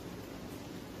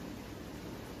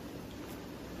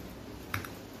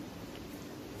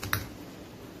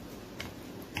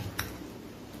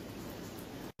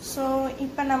 ஸோ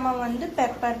இப்போ நம்ம வந்து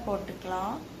பெப்பர்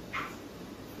போட்டுக்கலாம்.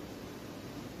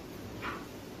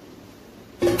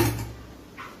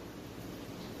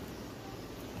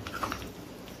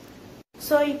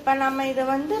 ஸோ இப்போ நம்ம இதை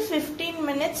வந்து 15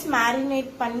 minutes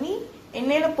மேரினேட் பண்ணி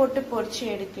எண்ணெயில போட்டு பொரிச்சு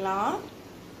எடுக்கலாம்.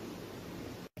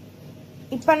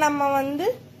 இப்போ நம்ம வந்து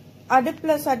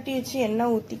அடுப்புல சட்டி வச்சு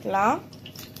எண்ணெய் ஊத்திக்கலாம்.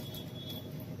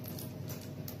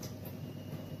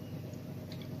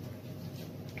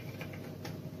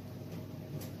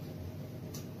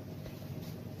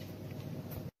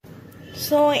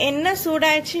 ஸோ எண்ணெய்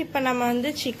சூடாயிடுச்சு. இப்போ நம்ம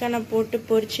வந்து சிக்கனை போட்டு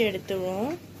பொரிச்சு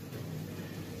எடுத்துருவோம்.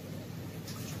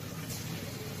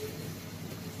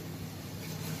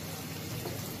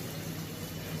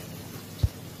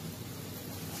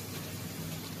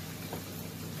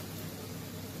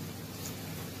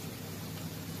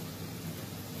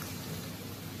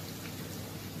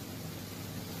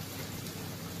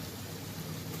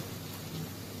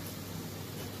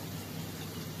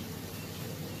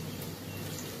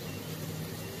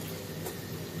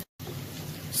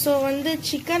 ஸோ வந்து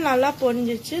சிக்கன் நல்லா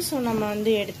பொரிஞ்சிச்சு. ஸோ நம்ம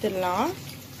வந்து எடுத்துடலாம்.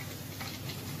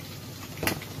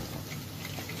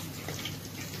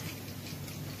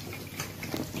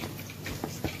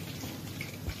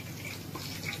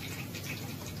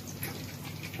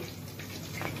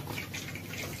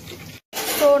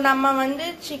 ஸோ நம்ம வந்து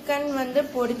சிக்கன் வந்து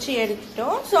பொரிச்சு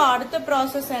எடுத்துட்டோம். ஸோ அடுத்த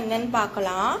ப்ராசஸ் என்னன்னு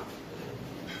பார்க்கலாம்.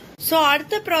 ஸோ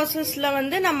அடுத்த ப்ராசஸ்ல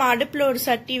வந்து நம்ம அடுப்புல ஒரு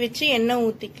சட்டி வச்சு எண்ணெய்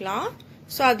ஊற்றிக்கலாம்.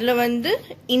 ஸோ அதில் வந்து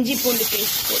இஞ்சி பூண்டு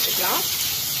பேஸ்ட் போட்டுக்கலாம்.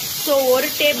 ஸோ 1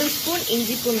 tablespoon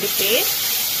இஞ்சி பூண்டு பேஸ்ட்.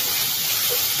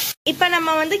 இப்போ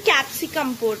நம்ம வந்து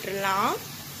கேப்சிகம் போட்டுடலாம்.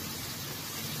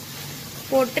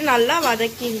 போட்டு நல்லா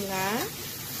வதக்கிடுங்க.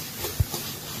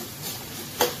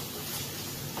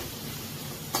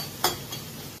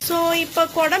 ஸோ இப்போ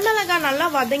குடமிளகாய் நல்லா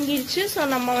வதங்கிடுச்சு. ஸோ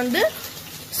நம்ம வந்து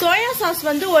சோயா சாஸ்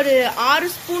வந்து ஒரு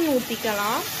 6 ஸ்பூன்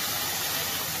ஊற்றிக்கலாம்.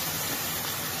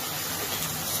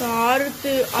 ஸோ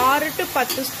 6 to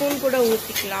 10 ஸ்பூன் கூட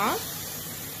ஊற்றிக்கலாம்.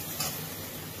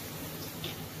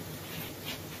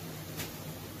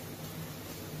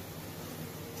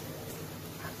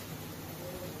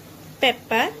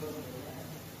 பெப்பர்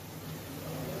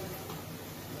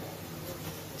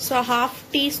ஸோ 1/2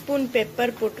 teaspoon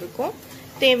பெப்பர் போட்டிருக்கோம்.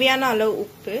 தேவையான அளவு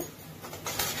உப்பு.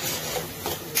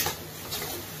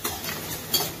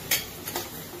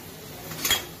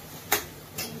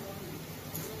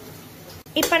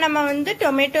 இப்போ நம்ம வந்து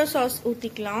டொமேட்டோ சாஸ்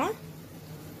ஊற்றிக்கலாம்.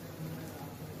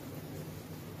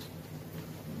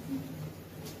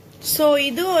 ஸோ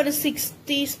இது ஒரு 6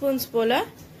 teaspoons போல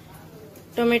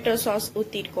டொமேட்டோ சாஸ்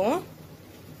ஊற்றிருக்கோம்.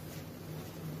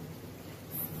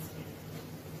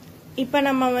 இப்போ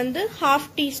நம்ம வந்து 1/2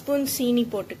 teaspoon சீனி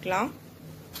போட்டுக்கலாம்.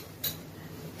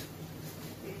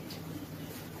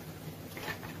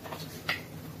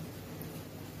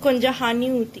 கொஞ்சம் ஹனி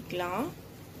ஊற்றிக்கலாம்.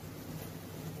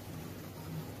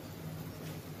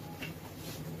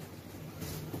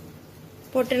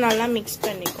 போட்டு நல்லா மிக்ஸ்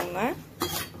பண்ணிக்கோங்க.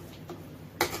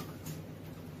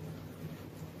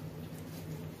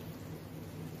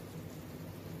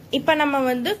 இப்போ நம்ம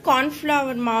வந்து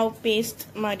கார்ன்ஃப்ளவர் மாவு பேஸ்ட்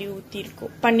மாதிரி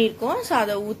பண்ணியிருக்கோம். ஸோ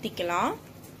அதை ஊற்றிக்கலாம்.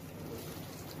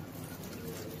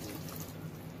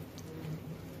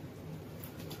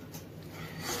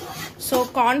 ஸோ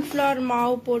கார்ன்ஃப்ளவர்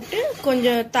மாவு போட்டு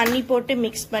கொஞ்சம் தண்ணி போட்டு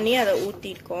மிக்ஸ் பண்ணி அதை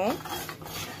ஊற்றிருக்கோம்.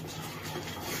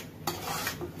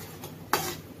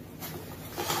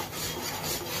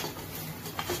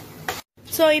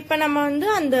 ஸோ இப்போ நம்ம வந்து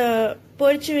அந்த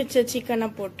பொரிச்சு வச்ச சிக்கனை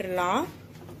போட்டுடலாம்.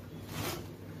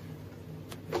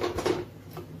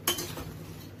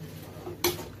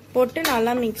 போட்டு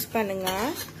நல்லா மிக்ஸ் பண்ணுங்க.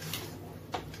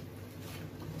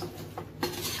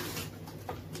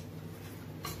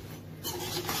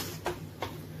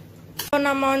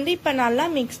 நம்ம வந்து இப்போ நல்லா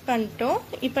மிக்ஸ் பண்ணிட்டோம்.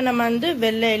 இப்போ நம்ம வந்து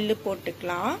வெள்ளை எள்ளு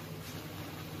போட்டுக்கலாம்.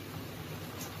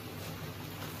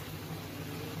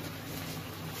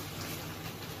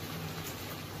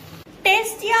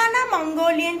 டேஸ்டியான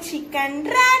Mongolian chicken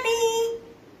ready.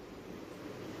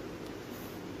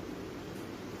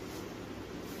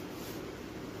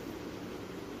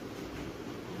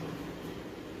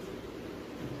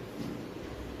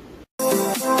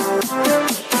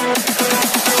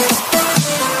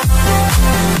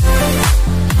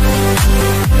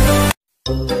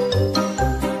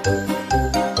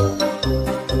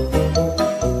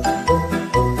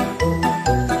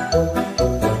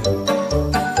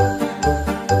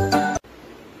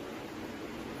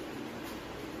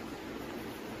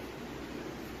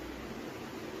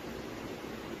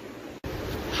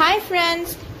 Hi friends,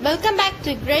 welcome back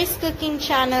to Grace Cooking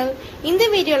Channel. இந்த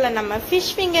வீடியோல நம்ம fish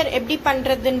finger எப்படி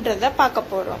பண்றதுன்றத பார்க்க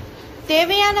போறோம்.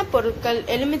 தேவையான பொருட்கள்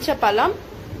எலுமிச்சப்பழம்,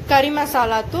 கறி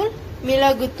மசாலா தூள்,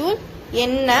 மிளகுத்தூள்,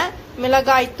 எண்ணெய்,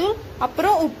 மிளகாய்த்தூள்,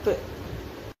 அப்புறம் உப்பு.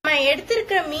 நம்ம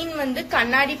எடுத்திருக்கிற மீன் வந்து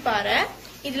கண்ணாடி பாறை.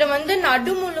 இதுல வந்து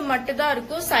நடுமுள்ளு மட்டும் தான்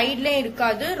இருக்கும், சைட்ல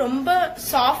இருக்காது. ரொம்ப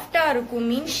சாஃப்டா இருக்கும்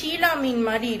மீன், ஷீலா மீன்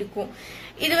மாதிரி இருக்கும்.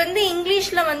 இது வந்து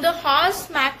இங்கிலீஷ்ல வந்து ஹார்ஸ்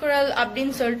மேக்கரல்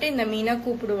அப்படின்னு சொல்லிட்டு இந்த மீனை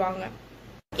கூப்பிடுவாங்க.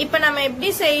 இப்ப நம்ம எப்படி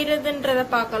செய்யறதுன்றத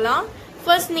பார்க்கலாம்.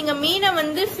 ஃபர்ஸ்ட் நீங்க மீனை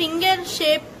வந்து ஃபிங்கர்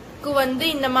ஷேப்க்கு வந்து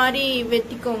இந்த மாதிரி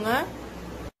வெட்டிக்கோங்க.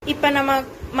 இப்ப நம்ம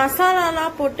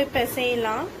மசாலாலாம் போட்டு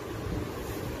பிசையலாம்.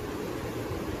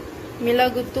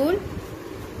 மிளகுத்தூள்,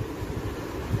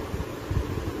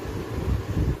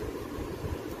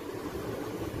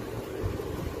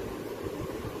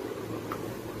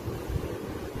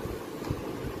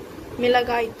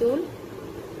 மிளகாய்த்தூள்,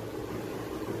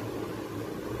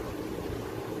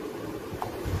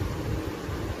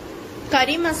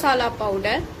 கறி மசாலா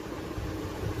பவுடர்,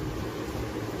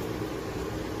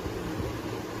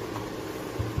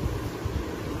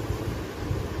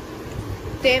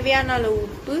 தேவையான அளவு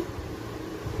உப்பு,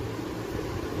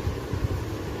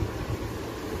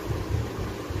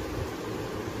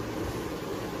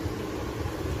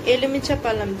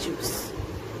 எலுமிச்சப்பழம் ஜூஸ்.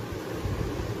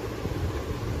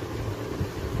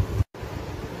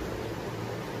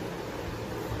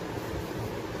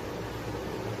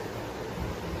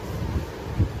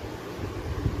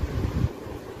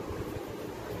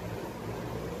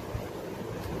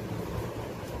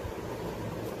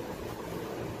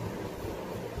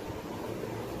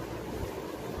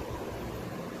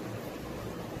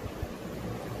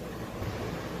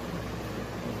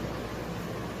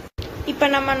 இப்ப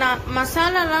நம்ம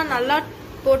மசாலாலாம் நல்லா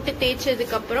போட்டு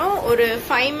தேய்ச்சதுக்கு அப்புறம் ஒரு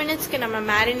 5 மினிட்ஸ்க்கு நம்ம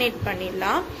மேரினேட்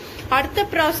பண்ணிடலாம். அடுத்த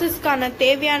ப்ராசஸ்க்கான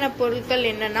தேவையான பொருட்கள்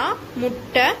என்னன்னா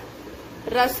முட்டை,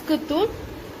 ரஸ்க் தூள்,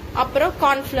 அப்புறம்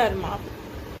கார்ன்ஃபிளவர் மாவு.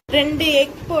 2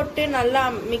 எக் போட்டு நல்லா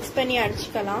மிக்ஸ் பண்ணி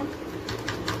அடிச்சுக்கலாம்.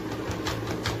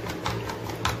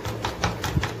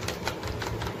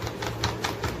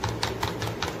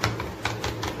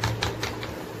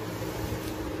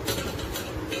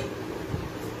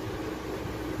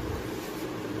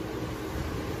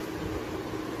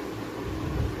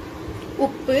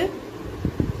 உப்பு,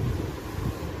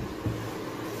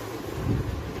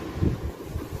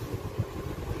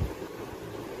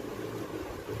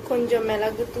 கொஞ்சம்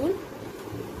மிளகுத்தூள்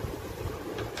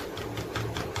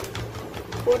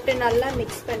போட்டு நல்லா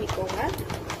மிக்ஸ் பண்ணிக்கோங்க.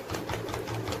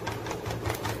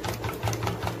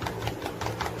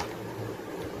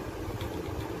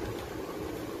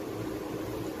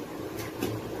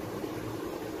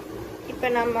 இப்ப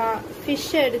நம்ம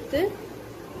ஃபிஷ் எடுத்து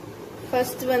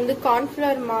ஃபர்ஸ்ட் வந்து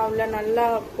கார்ன்ஃபிளவர் மாவுல நல்லா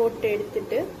போட்டு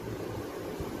எடுத்துட்டு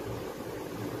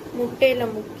முட்டையில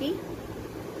முக்கி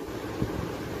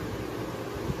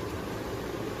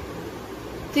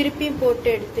திருப்பியும் போட்டு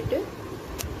எடுத்துட்டு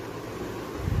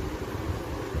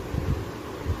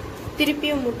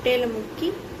திருப்பியும் முட்டையில முக்கி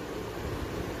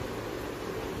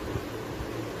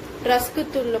ரஸ்க்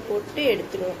தூள்ல போட்டு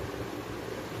எடுத்துருவோம்.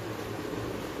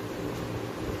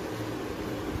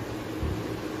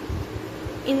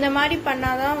 இந்த மாதிரி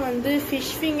பண்ணாதான் வந்து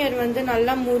ஃபிஷ் ஃபிங்கர் வந்து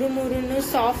நல்லா முறுமுறுன்னு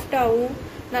சாஃப்டாவும்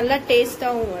நல்லா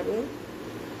டேஸ்டாவும் வரும்.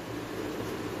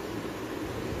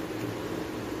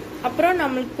 அப்புறம்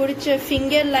நம்மளுக்கு பிடிச்ச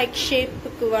ஃபிங்கர் லைக்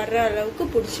ஷேப்புக்கு வர்ற அளவுக்கு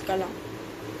பிடிச்சிக்கலாம்.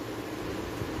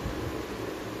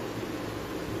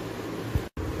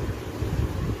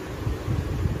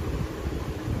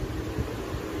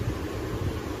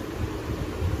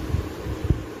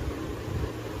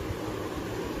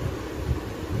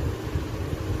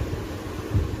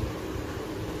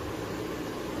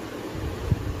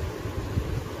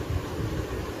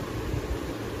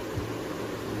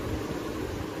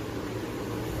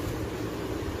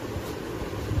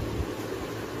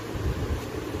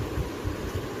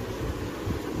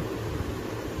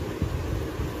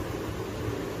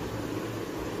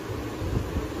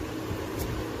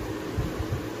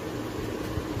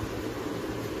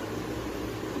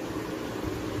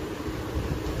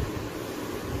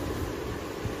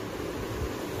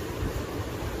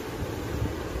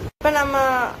 இப்ப நம்ம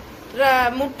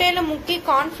முட்டையில முக்கி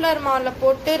கார்ன்ஃபிளவர் மாவுல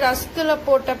போட்டு ரஸ்க்ல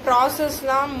போட்ட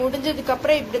ப்ராசஸ்லாம் முடிஞ்சதுக்கு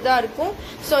அப்புறம் இப்படிதான் இருக்கும்.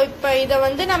 சோ இப்ப இத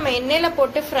வந்து நம்ம எண்ணெயில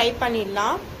போட்டு ஃப்ரை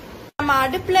பண்ணிடலாம். நம்ம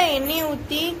அடுப்புல எண்ணெய்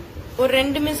ஊத்தி ஒரு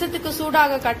 2 நிமிஷத்துக்கு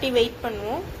சூடாக காட்டி வெயிட்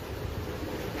பண்ணுவோம்.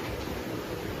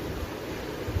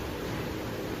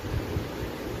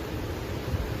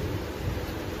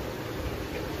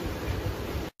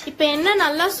 இப்ப எண்ணெய்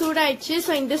நல்லா சூடாயிடுச்சு.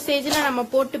 சோ இந்த ஸ்டேஜ்ல நம்ம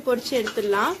போட்டு பொரிச்சு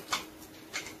எடுத்துடலாம்.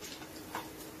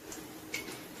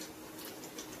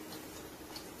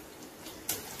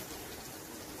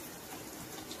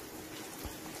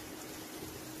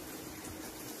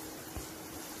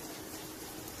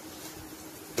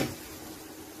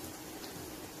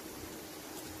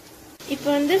 இப்போ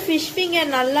வந்து ஃபிஷ் ஃபிங்கர்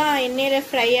நல்லா எண்ணெயில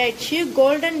ஃப்ரை ஆயிடுச்சு,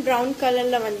 கோல்டன் ப்ரௌன்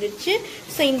கலர்ல வந்துருச்சு.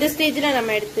 ஸோ இந்த ஸ்டேஜ்ல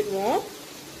நம்ம எடுத்துடுவோம்.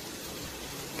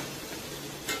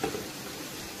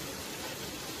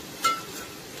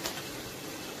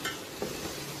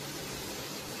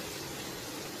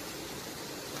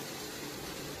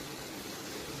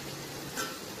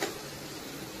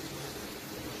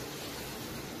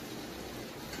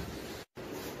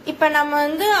 இப்ப நம்ம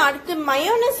வந்து அடுத்து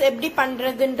மயோனஸ் எப்படி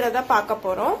பண்றதுன்றத பார்க்க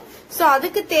போறோம். சோ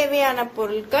அதுக்கு தேவையான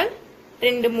பொருட்கள்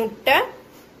 2 முட்டை,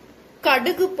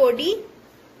 கடுகு பொடி,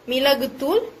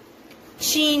 மிளகுத்தூள்,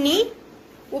 சீனி,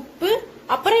 உப்பு,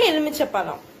 அப்புறம்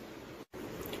எலுமிச்சப்பழம்.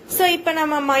 சோ இப்ப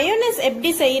நம்ம மயோனஸ்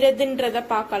எப்படி செய்யறதுன்றத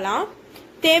பார்க்கலாம்.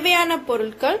 தேவையான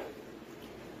பொருட்கள்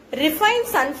ரிஃபைன்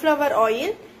சன்ஃபிளவர்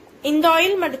ஆயில், இந்த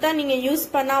ஆயில் மட்டும் தான் நீங்க யூஸ்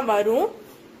பண்ணா வரும்.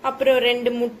 அப்புறம்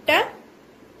 2 முட்டை,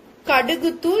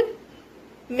 கடுகுத்தூள்,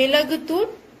 மிளகுத்தூள்,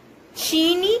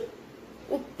 சீனி,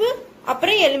 உப்பு,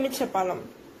 அப்புறம் எலுமிச்சப்பழம்.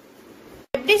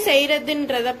 எப்படி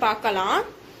செய்யறதுன்றத பார்க்கலாம்.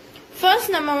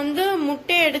 ஃபர்ஸ்ட் நம்ம வந்து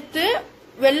முட்டை எடுத்து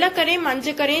வெள்ளைக்கரையும்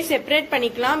மஞ்சக்கரையும் செப்பரேட்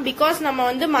பண்ணிக்கலாம். பிகாஸ் நம்ம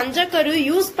வந்து மஞ்சக்கரு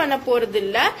யூஸ் பண்ண போறது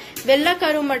இல்ல,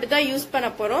 வெள்ளைக்கரு மட்டும் தான் யூஸ்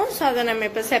பண்ண போறோம். ஸோ அதை நம்ம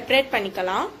இப்ப செப்பரேட்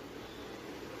பண்ணிக்கலாம்.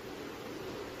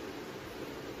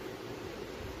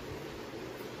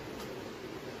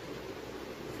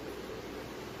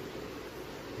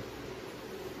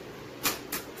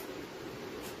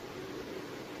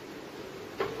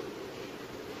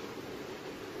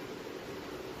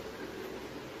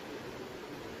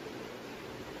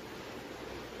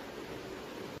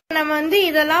 நம்ம வந்து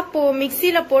இதெல்லாம்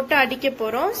மிக்சியில போட்டு அடிக்க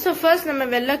போறோம். சோ ஃபர்ஸ்ட் நம்ம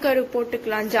வெள்ளைக்கரு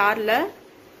போட்டுக்கலாம் ஜார்ல.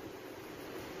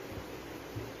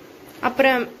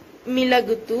 அப்புறம்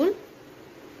மிளகுத்தூள்,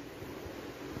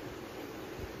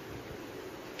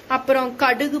 அப்புறம்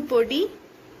கடுகு பொடி,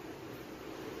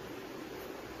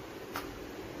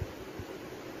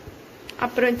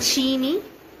 அப்புறம் சீனி,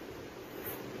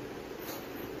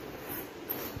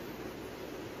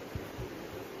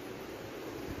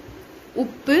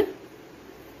 உப்பு,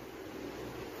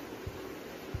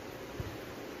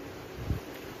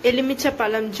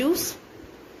 எலுமிச்சப்பழம் ஜூஸ்,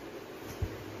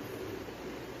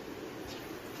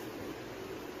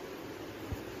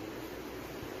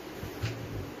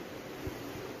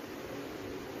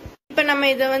 இப்ப நம்ம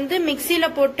இத வந்து மிக்சியில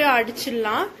போட்டு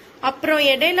அடிச்சிடலாம். அப்புறம்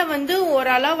இடையில வந்து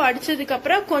ஒரு அளவு அடிச்சதுக்கு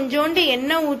அப்புறம் கொஞ்சோண்டு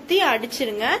எண்ணெய் ஊத்தி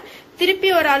அடிச்சிருங்க.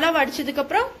 திருப்பி ஒரு அளவு அடிச்சதுக்கு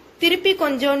அப்புறம் திருப்பி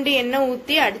கொஞ்சோண்டு எண்ணெய்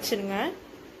ஊத்தி அடிச்சிருங்க.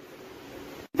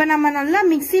 இப்ப நம்ம நல்லா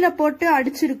மிக்சியில போட்டு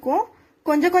அடிச்சிருக்கோம்.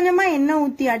 கொஞ்சம் கொஞ்சமா எண்ணெய்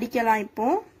ஊத்தி அடிக்கலாம்.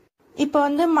 இப்போ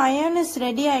வந்து மயோனஸ்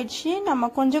ரெடி ஆயிடுச்சு. நம்ம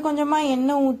கொஞ்சம் கொஞ்சமா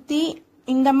எண்ணெய் ஊத்தி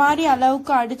இந்த மாதிரி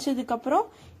அளவுக்கு அடிச்சதுக்கு அப்புறம்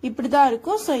இப்படிதான்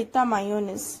இருக்கும். சோ இதான்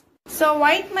mayonnaise. So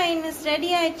white mayonnaise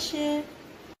ready ஆயிடுச்சு.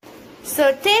 சோ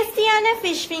டேஸ்டியான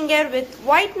fish finger with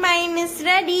white mayonnaise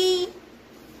ready.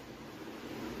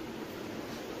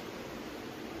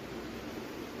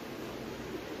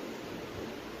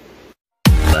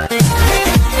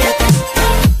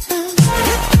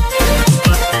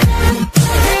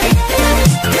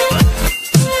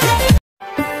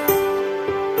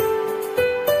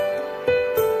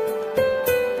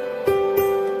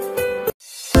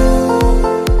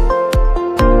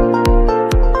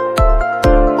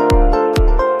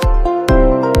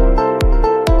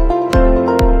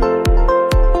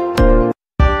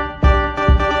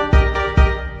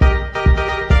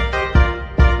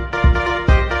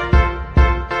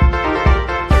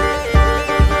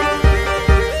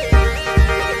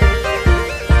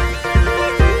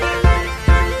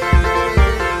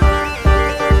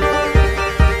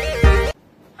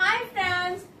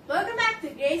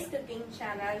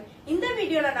 இந்த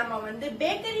வீடியோல நம்ம வந்து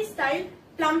பேக்கரி ஸ்டைல்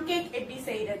ப்ளம் கேக் எப்படி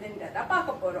செய்யறதுன்றத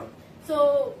பார்க்க போறோம். சோ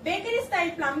பேக்கரி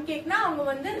ஸ்டைல் ப்ளம் கேக்னா அவங்க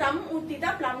வந்து ரம் ஊத்தி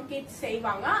தான் ப்ளம் கேக்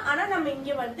செய்வாங்க. ஆனா நம்ம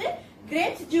இங்க வந்து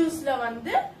கிரேப்ஸ் ஜூஸ்ல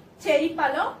வந்து செரி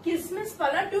பழம், கிறிஸ்மஸ்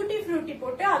பழம், டூட்டி ஃப்ரூட்டி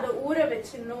போட்டு அதை ஊற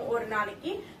வச்சிடணும் ஒரு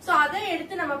நாளைக்கு. சோ அதை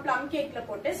எடுத்து நம்ம ப்ளம் கேக்ல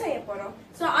போட்டு செய்ய போறோம்.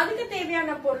 சோ அதுக்கு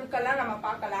தேவையான பொருட்கள்லாம் நம்ம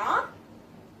பார்க்கலாம்.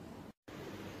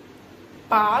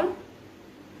 பால்,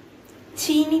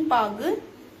 சீனி பாகு,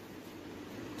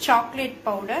 chocolate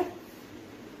powder,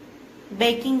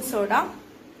 baking soda,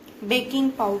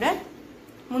 baking powder,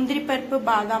 முந்திரி பருப்பு,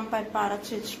 பாதாம் பருப்பு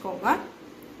அரைச்சு வச்சுக்கோங்க,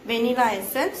 வெனிலா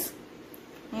எசன்ஸ்,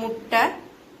 முட்டை,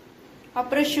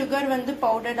 அப்புறம் சுகர் வந்து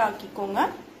பவுடர் ஆக்கிக்கோங்க,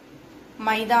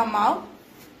 மைதா மாவு,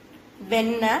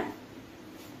 வெண்ணெய்,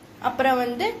 அப்புறம்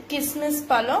வந்து கிஸ்மிஸ்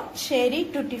பழம், செரி,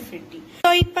 டூட்டி ஃப்ரூட்டி.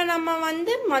 ஸோ இப்போ நம்ம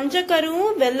வந்து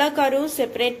மஞ்சக்கருவும் வெள்ளைக்கருவும்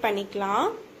செப்பரேட் பண்ணிக்கலாம்.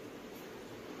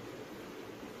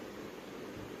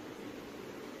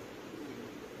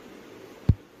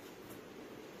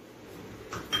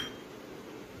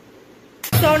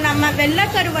 ஸோ நம்ம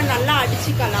வெள்ளைக்கருவை நல்லா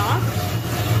அடிச்சுக்கலாம்.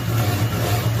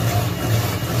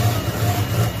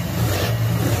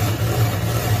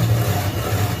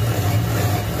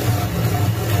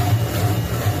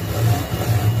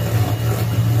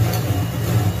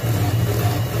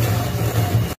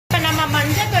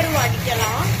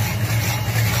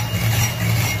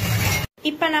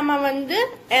 நம்ம வந்து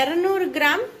 200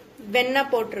 கிராம் வெண்ணெய்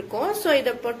போட்டிருக்கோம். ஸோ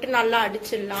இதை போட்டு நல்லா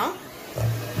அடிச்சிடலாம்.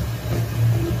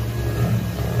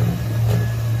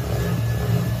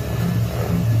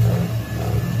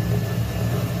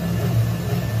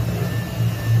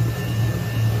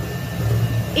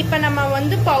 இப்ப நம்ம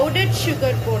வந்து பவுடர்ட்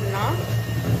சுகர் போடலாம்.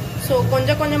 ஸோ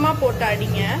கொஞ்சம் கொஞ்சமா போட்டு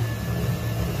அடிங்க.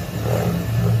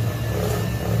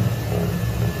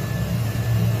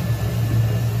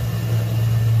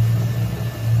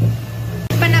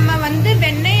 இப்ப நம்ம வந்து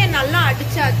வெண்ணெயை நல்லா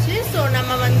அடிச்சாச்சு. ஸோ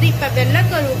நம்ம வந்து இப்ப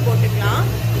வெள்ளைக்கருவு போட்டுக்கலாம்.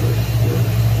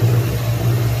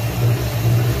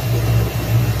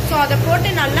 ஸோ அதை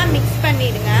போட்டு நல்லா மிக்ஸ்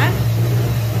பண்ணிடுங்க.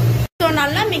 ஸோ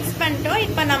நல்லா மிக்ஸ் பண்ணிட்டோம்.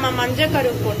 இப்ப நம்ம மஞ்சள்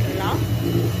கருவு போட்டுடலாம்.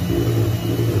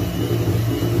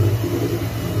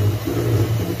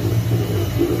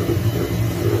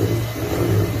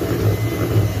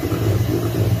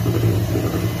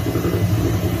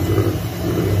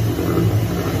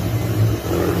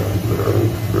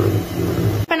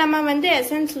 இப்ப நம்ம வந்து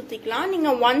எசன்ஸ் ஊத்திக்கலாம். நீங்க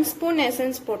 1 ஸ்பூன்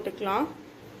எசன்ஸ் போட்டுக்கலாம்.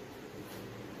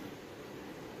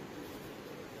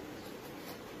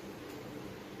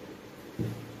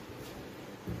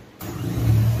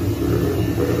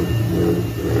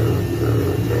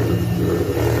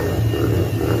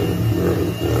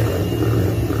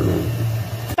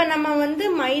 இப்ப நம்ம வந்து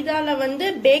மைதால வந்து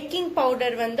பேக்கிங்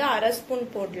பவுடர் வந்து 1/2 ஸ்பூன்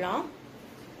போடலாம்.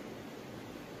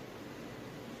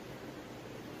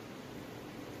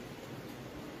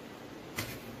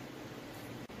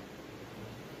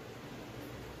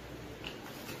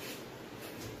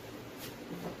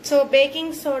 ஸோ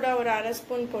பேக்கிங் சோடா ஒரு 1/2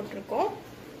 ஸ்பூன் போட்டிருக்கோம்.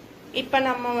 இப்போ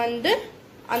நம்ம வந்து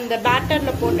அந்த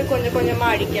பேட்டர்ல போட்டு கொஞ்சம் கொஞ்சமா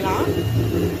அடிக்கலாம்.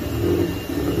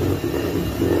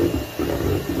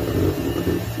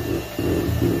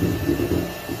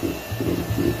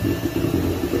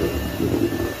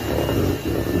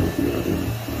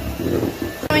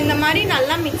 இந்த மாதிரி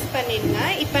நல்லா மிக்ஸ் பண்ணிடுங்க.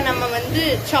 இப்போ நம்ம வந்து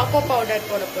சாக்கோ பவுடர்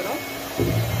போட போறோம்.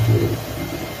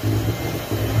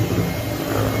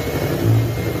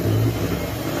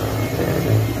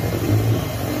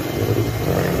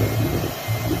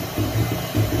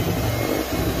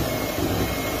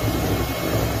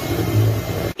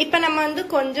 இப்ப நம்ம வந்து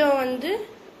கொஞ்சம் வந்து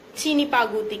சீனி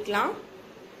பாகு ஊத்திக்கலாம்.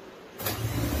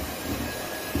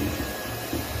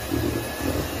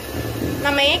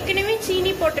 நம்ம ஏற்கனவே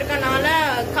சீனி போட்டிருக்கனால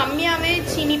கம்மியாவே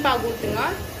சீனி பாகு ஊத்துங்க,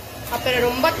 அப்புறம்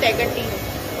ரொம்ப திகட்டிடும்.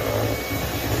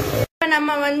 இப்ப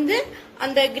நம்ம வந்து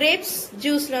அந்த கிரேப்ஸ்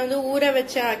ஜூஸ்ல வந்து ஊற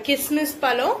வச்ச கிஸ்மிஸ்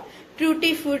பழம்,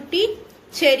 டூட்டி ஃப்ரூட்டி,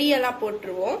 செரி எல்லாம்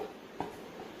போட்டுருவோம்.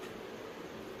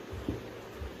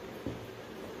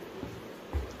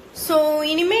 ஸோ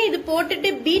இனிமே இது போட்டுட்டு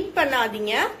பீட்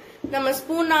பண்ணாதீங்க, நம்ம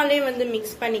ஸ்பூனாலே வந்து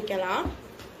மிக்ஸ் பண்ணிக்கலாம்.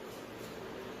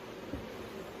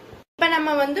 இப்ப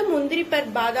நம்ம வந்து முந்திரி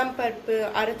பருப்பு, பாதாம் பருப்பு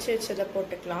அரைச்சு வச்சதை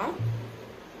போட்டுக்கலாம்.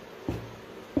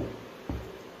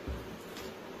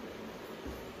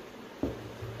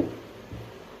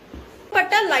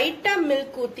 பட்டா லைட்டா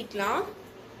மில்க் ஊத்திக்கலாம்.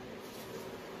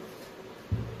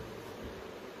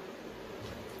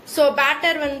 ஸோ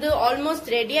பேட்டர் வந்து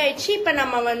ஆல்மோஸ்ட் ரெடி ஆயிடுச்சு. இப்ப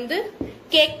நம்ம வந்து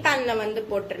கேக் பேன்ல வந்து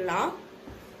போட்டுடலாம்.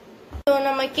 ஸோ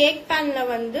நம்ம கேக் பேன்ல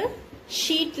வந்து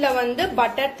ஷீட்ல வந்து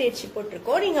பட்டர் தேய்ச்சி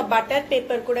போட்டிருக்கோம். நீங்க பட்டர்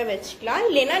பேப்பர் கூட வச்சுக்கலாம்,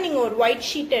 இல்லைன்னா நீங்க ஒரு ஒயிட்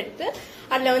ஷீட் எடுத்து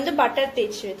அதுல வந்து பட்டர்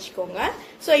தேய்ச்சி வச்சுக்கோங்க.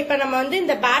 ஸோ இப்ப நம்ம வந்து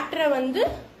இந்த பேட்டரை வந்து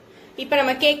இப்ப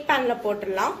நம்ம கேக் பேன்ல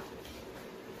போட்டுடலாம்.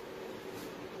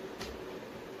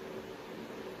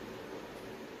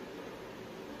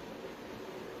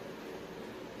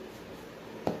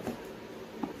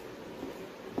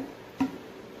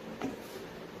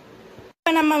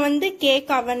 நம்ம வந்து கேக்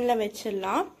அவன்ல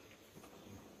வச்சிடலாம்.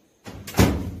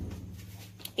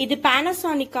 இது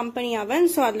பானாசோனிக் கம்பெனி அவன்.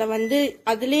 ஸோ அதுல வந்து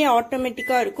அதுலயே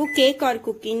ஆட்டோமேட்டிக்கா இருக்கும் கேக் ஆர்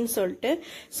குக்கின்னு சொல்லிட்டு.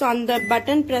 ஸோ அந்த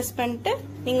பட்டன் பிரஸ் பண்ணிட்டு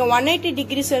நீங்க 180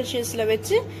 டிகிரி செல்சியஸ்ல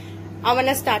வச்சு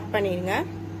அவனை ஸ்டார்ட் பண்ணிருங்க.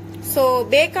 ஸோ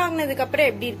பேக் ஆகினதுக்கு அப்புறம்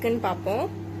எப்படி இருக்குன்னு பார்ப்போம்.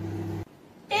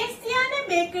 டேஸ்டியான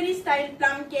bakery style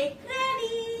plum cake ready.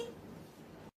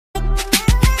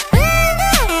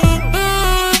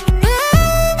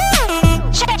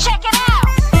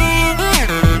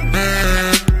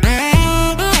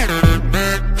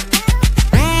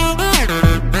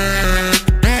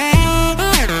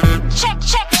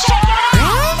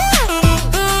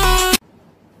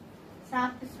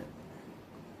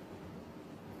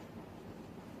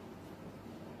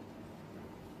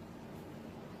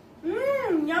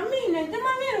 Yummy,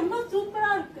 நிஜமாவே ரொம்ப சூப்பரா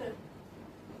இருக்கு.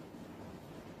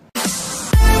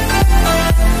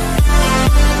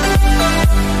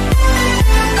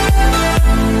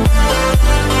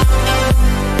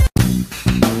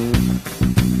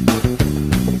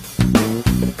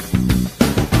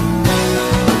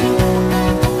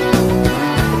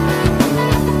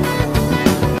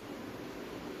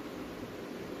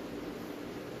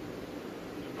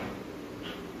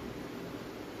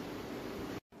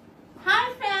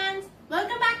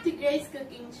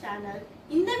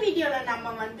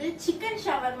 சிக்கன்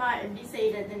ஷவர்மா எப்படி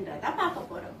செய்யறதுன்றத பார்க்க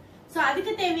போறோம். சோ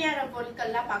அதுக்கு தேவையான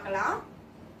பொருட்கள்லாம் பார்க்கலாம்.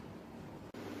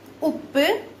 உப்பு,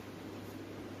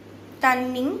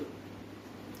 தண்ணி,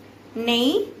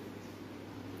 நெய்,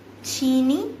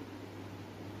 சீனி,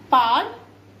 பால்,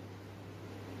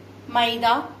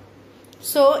 மைதா.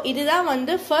 சோ இதுதான்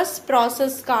வந்து ஃபர்ஸ்ட்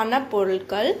ப்ராசஸ்க்கான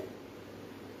பொருட்கள்.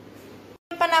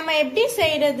 இப்ப நம்ம எப்படி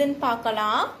செய்யறதுன்னு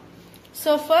பார்க்கலாம்.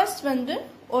 சோ ஃபர்ஸ்ட் வந்து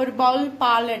ஒரு பவுல்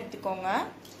பால் எடுத்துக்கோங்க.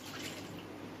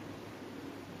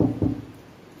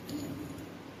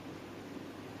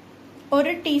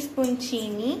 ஒரு டீஸ்பூன்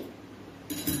சீனி,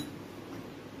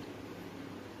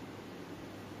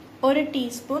 ஒரு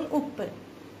டீஸ்பூன் உப்பு,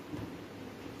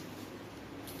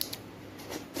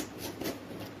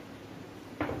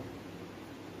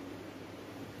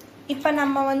 இப்ப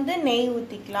நம்ம வந்து நெய்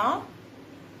ஊத்திக்கலாம்.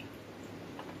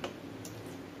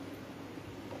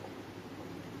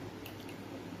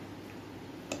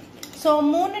 சோ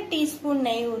 3 டீஸ்பூன்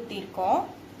நெய் ஊத்திருக்கோம்.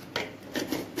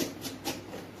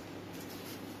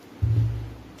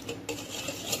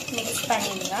 மிக்ஸ்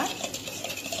பண்ணிடுங்க.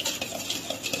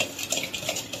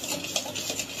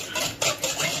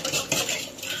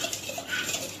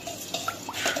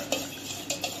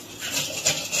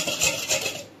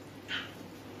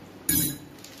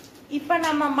 இப்ப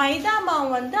நம்ம மைதா மாவு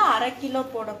வந்து 1/2 கிலோ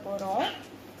போட போறோம்.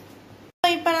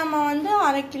 இப்ப நம்ம வந்து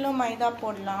 1/2 கிலோ மைதா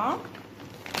போடலாம்.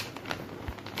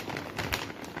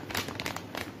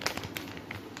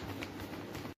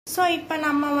 சோ இப்ப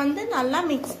நம்ம வந்து நல்லா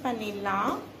மிக்ஸ்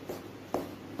பண்ணிடலாம்.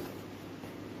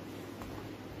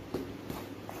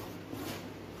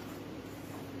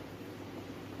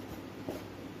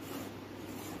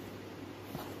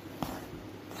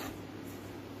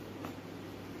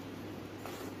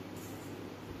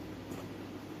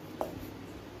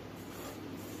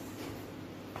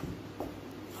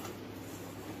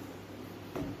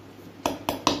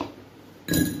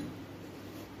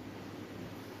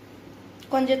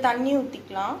 கொஞ்சம் தண்ணி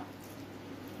ஊத்திக்கலாம்.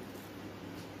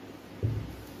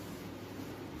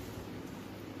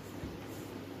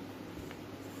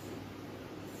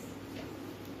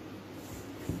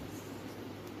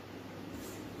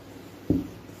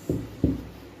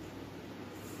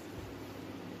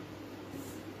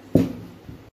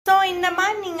 இந்த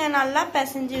மாதிரி நீங்க நல்லா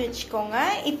பிசைஞ்சு வச்சுக்கோங்க.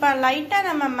 இப்ப லைட்டா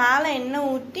நம்ம மேல எண்ணெய்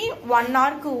ஊத்தி 1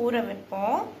 ஹவருக்கு ஊற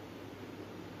வைப்போம்.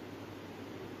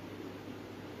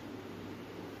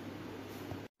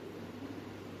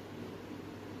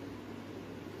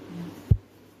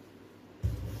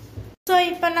 ஸோ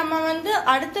இப்போ நம்ம வந்து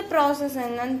அடுத்த ப்ராசஸ்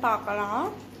என்னன்னு பார்க்கலாம்.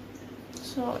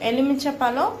 ஸோ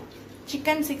எலுமிச்சப்பழம்,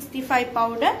 சிக்கன் 65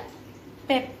 பவுடர்,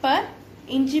 பெப்பர்,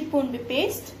 இஞ்சி பூண்டு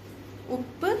பேஸ்ட்,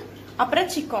 உப்பு, அப்புறம்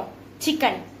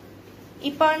சிக்கன்.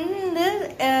 இப்போ வந்து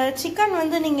சிக்கன்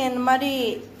வந்து நீங்கள் இந்த மாதிரி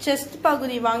செஸ்ட்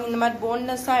பகுதி வாங்கி இந்த மாதிரி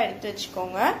போன்லெஸ்ஸாக எடுத்து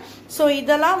வச்சுக்கோங்க. ஸோ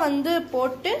இதெல்லாம் வந்து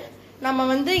போட்டு நம்ம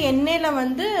வந்து எண்ணெயில்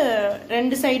வந்து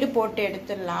 2 சைடு போட்டு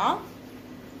எடுத்துடலாம்.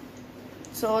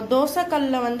 ஸோ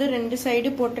தோசைக்கல்ல வந்து 2 சைடு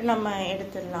போட்டு நம்ம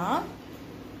எடுத்துடலாம்.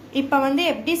 இப்போ வந்து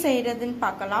எப்படி செய்யறதுன்னு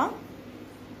பார்க்கலாம்.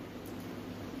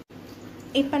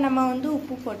 இப்போ நம்ம வந்து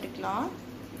உப்பு போட்டுக்கலாம்.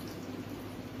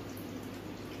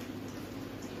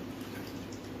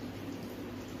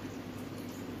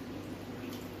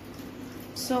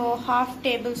 ஸோ 1/2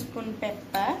 டேபிள் ஸ்பூன்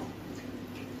பெப்பர்,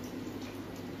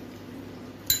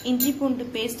 இஞ்சி பூண்டு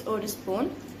பேஸ்ட் 1 ஸ்பூன்,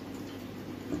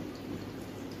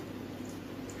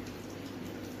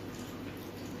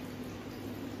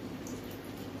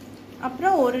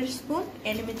 அப்புறம் 1 ஸ்பூன்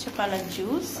எலுமிச்சப்பழம்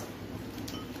ஜூஸ்.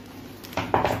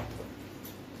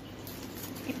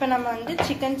 இப்போ நம்ம வந்து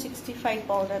சிக்கன் 65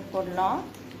 பவுடர் போடலாம்.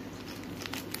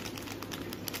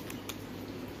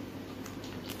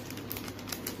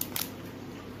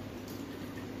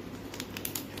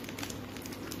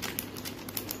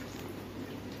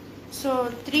 ஸோ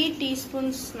 3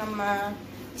 டீஸ்பூன்ஸ் நம்ம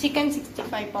சிக்கன்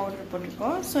 65 பவுடர்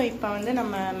போட்டிருக்கோம். ஸோ இப்போ வந்து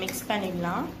நம்ம மிக்ஸ்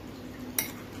பண்ணிடலாம்.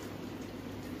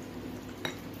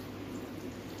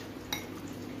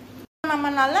 நம்ம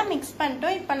நல்லா மிக்ஸ்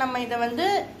பண்ணிட்டோம். இப்போ நம்ம இதை வந்து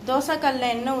தோசைக்கல்ல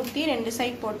எண்ணெய் ஊற்றி 2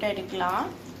 சைடு போட்டு எடுக்கலாம்.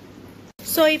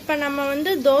 ஸோ இப்போ நம்ம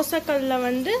வந்து தோசைக்கல்ல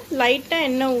வந்து லைட்டாக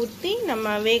எண்ணெய் ஊற்றி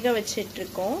நம்ம வேக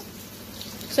வச்சிட்ருக்கோம்.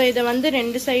 ஸோ இதை வந்து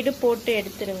 2 சைடு போட்டு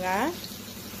எடுத்துருங்க.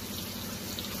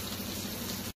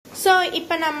 ஸோ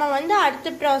இப்போ நம்ம வந்து அடுத்த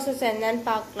ப்ராசஸ் என்னன்னு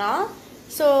பார்க்கலாம்.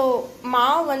 ஸோ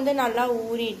மாவு வந்து நல்லா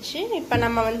ஊறிடுச்சு. இப்போ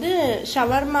நம்ம வந்து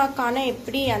ஷவர்மாக்கான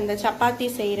எப்படி அந்த சப்பாத்தி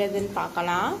செய்கிறதுன்னு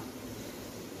பார்க்கலாம்.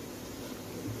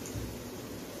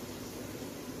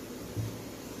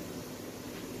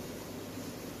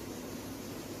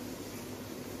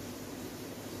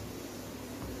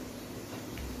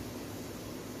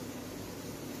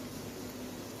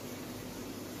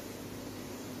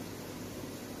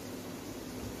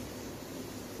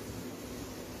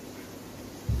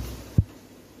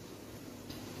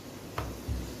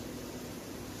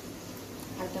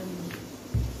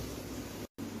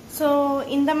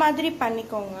 இந்த மாதிரி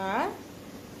பண்ணிக்கோங்க.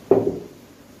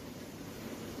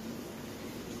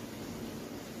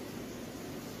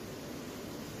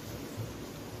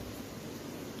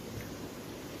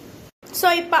 ஸோ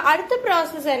இப்போ அடுத்த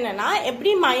ப்ராசஸ் என்னன்னா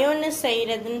எப்படி மயோனஸ்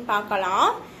செய்யறதுன்னு பார்க்கலாம்.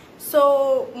 ஸோ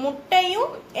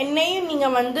முட்டையும் எண்ணெயும்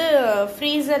நீங்கள் வந்து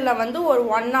ஃப்ரீசரில் வந்து ஒரு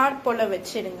 1 hour போல்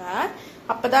வச்சிடுங்க.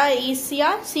 அப்போ தான்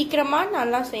ஈஸியாக சீக்கிரமாக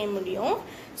நல்லா செய்ய முடியும்.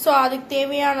 ஸோ அதுக்கு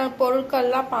தேவையான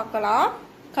பொருட்கள்லாம் பார்க்கலாம்.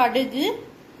 கடுகு,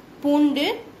 பூண்டு,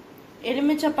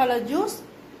 எலுமிச்சப்பழ ஜூஸ்,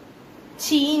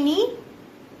 சீனி,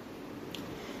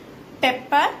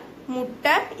 பெப்பர்,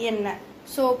 முட்டை, எண்ணெய்.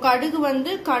 ஸோ கடுகு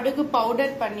வந்து கடுகு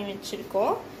பவுடர் பண்ணி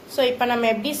வச்சிருக்கோம். ஸோ இப்போ நம்ம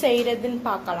எப்படி செய்யறதுன்னு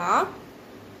பார்க்கலாம்.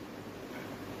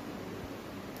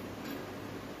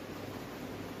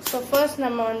 ஸோ ஃபர்ஸ்ட்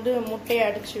நம்ம வந்து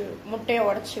முட்டையை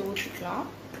உடைச்சி ஊற்றிக்கலாம்.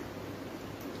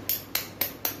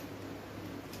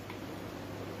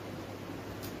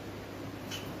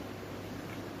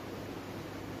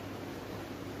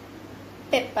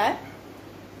 பெப்பர்,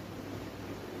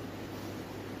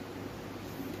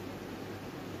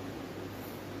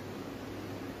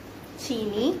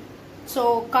 சீனி. ஸோ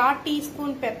 1/4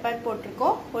 teaspoon பெப்பர்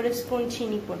போட்டிருக்கோம், 1 spoon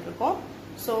சீனி போட்டிருக்கோம்.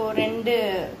 ஸோ 2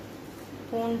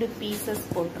 பூண்டு பீசஸ்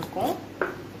போட்டிருக்கோம்.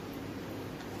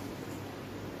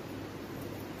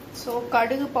 ஸோ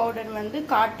கடுகு பவுடர் வந்து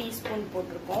 1/4 teaspoon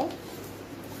போட்டிருக்கோம்.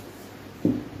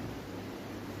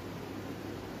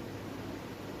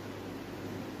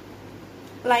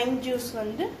 லைம் ஜூஸ்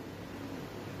வந்து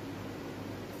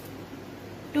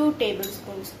 2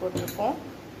 tablespoons போட்டிருக்கோம்.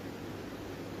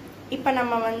 இப்போ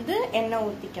நம்ம வந்து எண்ணெய்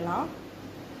ஊற்றிக்கலாம்.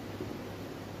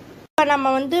 இப்போ நம்ம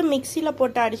வந்து மிக்சியில்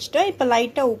போட்டு அடிச்சிட்டோம். இப்போ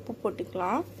லைட்டாக உப்பு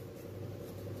போட்டுக்கலாம்.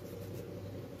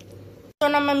 ஸோ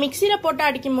நம்ம மிக்சியில் போட்டு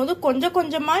அடிக்கும் போது கொஞ்சம்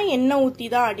கொஞ்சமாக எண்ணெய் ஊற்றி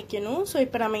தான் அடிக்கணும். ஸோ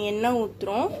இப்போ நம்ம எண்ணெய்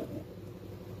ஊற்றுறோம்.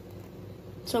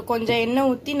 ஸோ கொஞ்சம் எண்ணெய்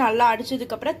ஊற்றி நல்லா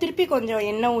அடிச்சதுக்கப்புறம் திருப்பி கொஞ்சம்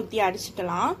எண்ணெய் ஊற்றி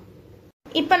அடிச்சுக்கலாம்.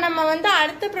 இப்போ நம்ம வந்து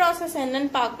அடுத்த ப்ராசஸ் என்னன்னு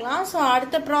பார்க்கலாம். ஸோ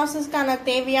அடுத்த ப்ராசஸ்க்கான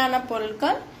தேவையான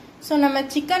பொருட்கள். ஸோ நம்ம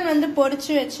சிக்கன் வந்து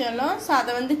பொரிச்சு வச்சிடணும். ஸோ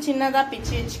அதை வந்து சின்னதாக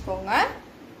பிச்சு வச்சுக்கோங்க.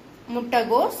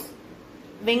 முட்டைகோஸ்,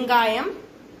 வெங்காயம்,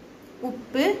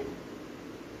 உப்பு,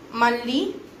 மல்லி,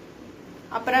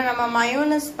 அப்புறம் நம்ம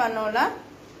மயோனஸ் பண்ணோல,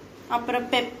 அப்புறம்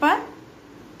பெப்பர்,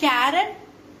 கேரட்,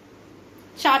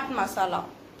 சாட் மசாலா.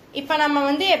 இப்போ நம்ம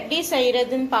வந்து எப்படி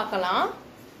செய்யறதுன்னு பார்க்கலாம்.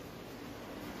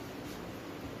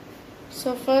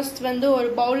 ஸோ ஃபர்ஸ்ட் வந்து ஒரு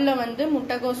பவுலில் வந்து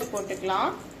முட்டைகோஸ்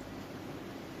போட்டுக்கலாம்,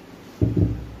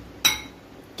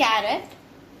 கேரட்,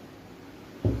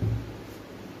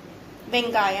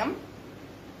 வெங்காயம்,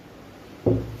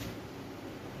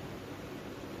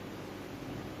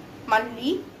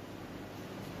 மல்லி,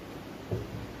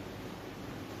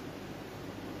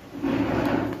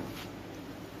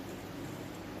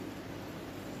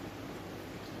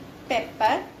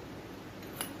 பெப்பர்,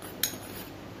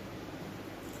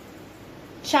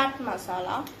 சாட்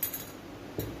மசாலா,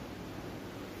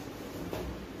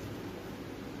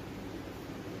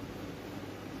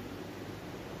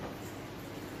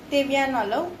 தேவையான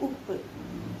அளவு உப்பு.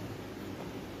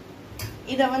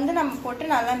 இத வந்து நம்ம போட்டு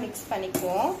நல்லா மிக்ஸ்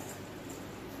பண்ணிக்குவோம்.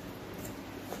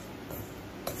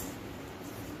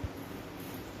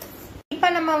 இப்ப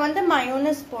நம்ம வந்து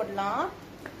மயோனஸ் போடலாம்.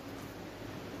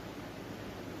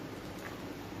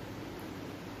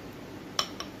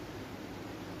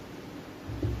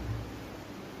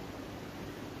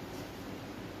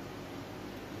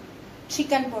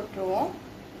 சிக்கன் போட்டுருவோம்.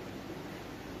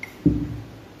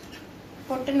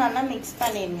 போட்டு நல்லா மிக்ஸ்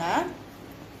பண்ணிடுங்க.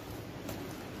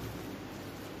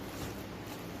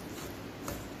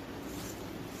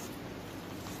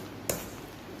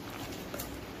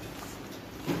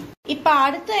 இப்போ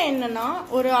அடுத்து என்னன்னா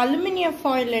ஒரு அலுமினியம்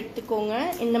ஃபாயில் எடுத்துக்கோங்க.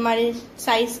 இந்த மாதிரி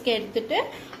சைஸ்க்கு எடுத்துட்டு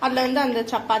அதில் வந்து அந்த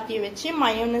சப்பாத்தியை வச்சு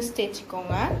மயோனஸ்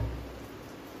தேய்ச்சிக்கோங்க.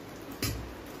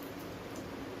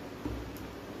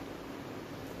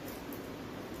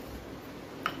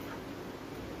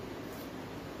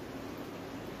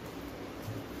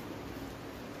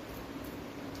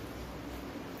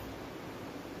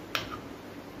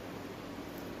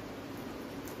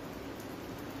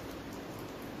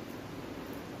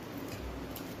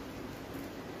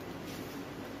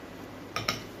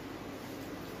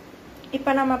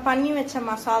 இப்போ நம்ம பண்ணி வச்ச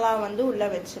மசாலா வந்து உள்ள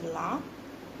வச்சிடலாம்.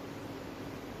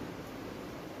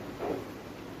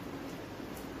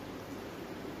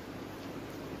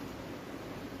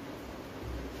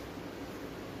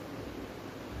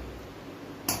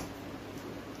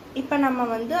 இப்போ நம்ம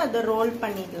வந்து அதை ரோல்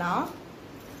பண்ணிடலாம்.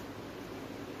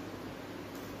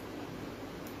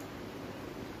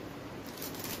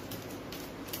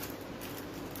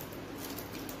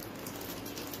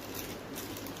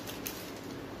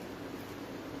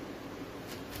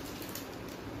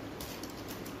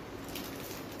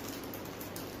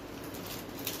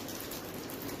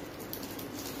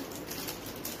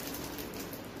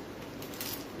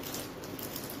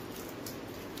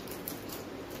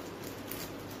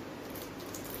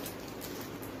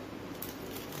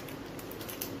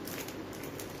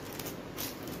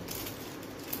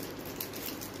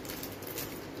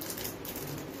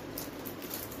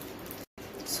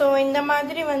 ஸோ இந்த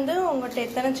மாதிரி வந்து உங்கள்கிட்ட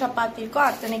எத்தனை சப்பாத்தி இருக்கோ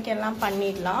அத்தனைக்கு எல்லாம்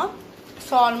பண்ணிடலாம்.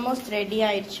 ஸோ ஆல்மோஸ்ட் ரெடி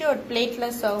ஆயிடுச்சு. ஒரு பிளேட்ல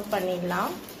சர்வ்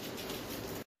பண்ணிடலாம்.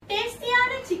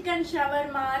 டேஸ்டியான சிக்கன்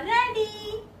ஷவர்மா ரெடி.